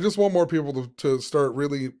 I just want more people to start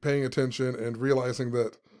really paying attention and realizing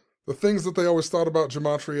that the things that they always thought about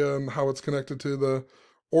gematria and how it's connected to the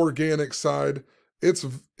organic side, it's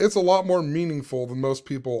a lot more meaningful than most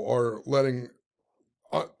people are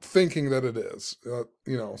thinking that it is.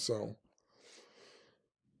 So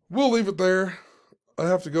we'll leave it there. I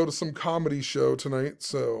have to go to some comedy show tonight,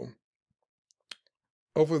 so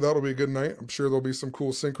hopefully that'll be a good night. I'm sure there'll be some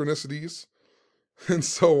cool synchronicities and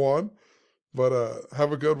so on. But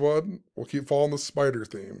have a good one. We'll keep following the spider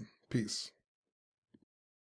theme. Peace.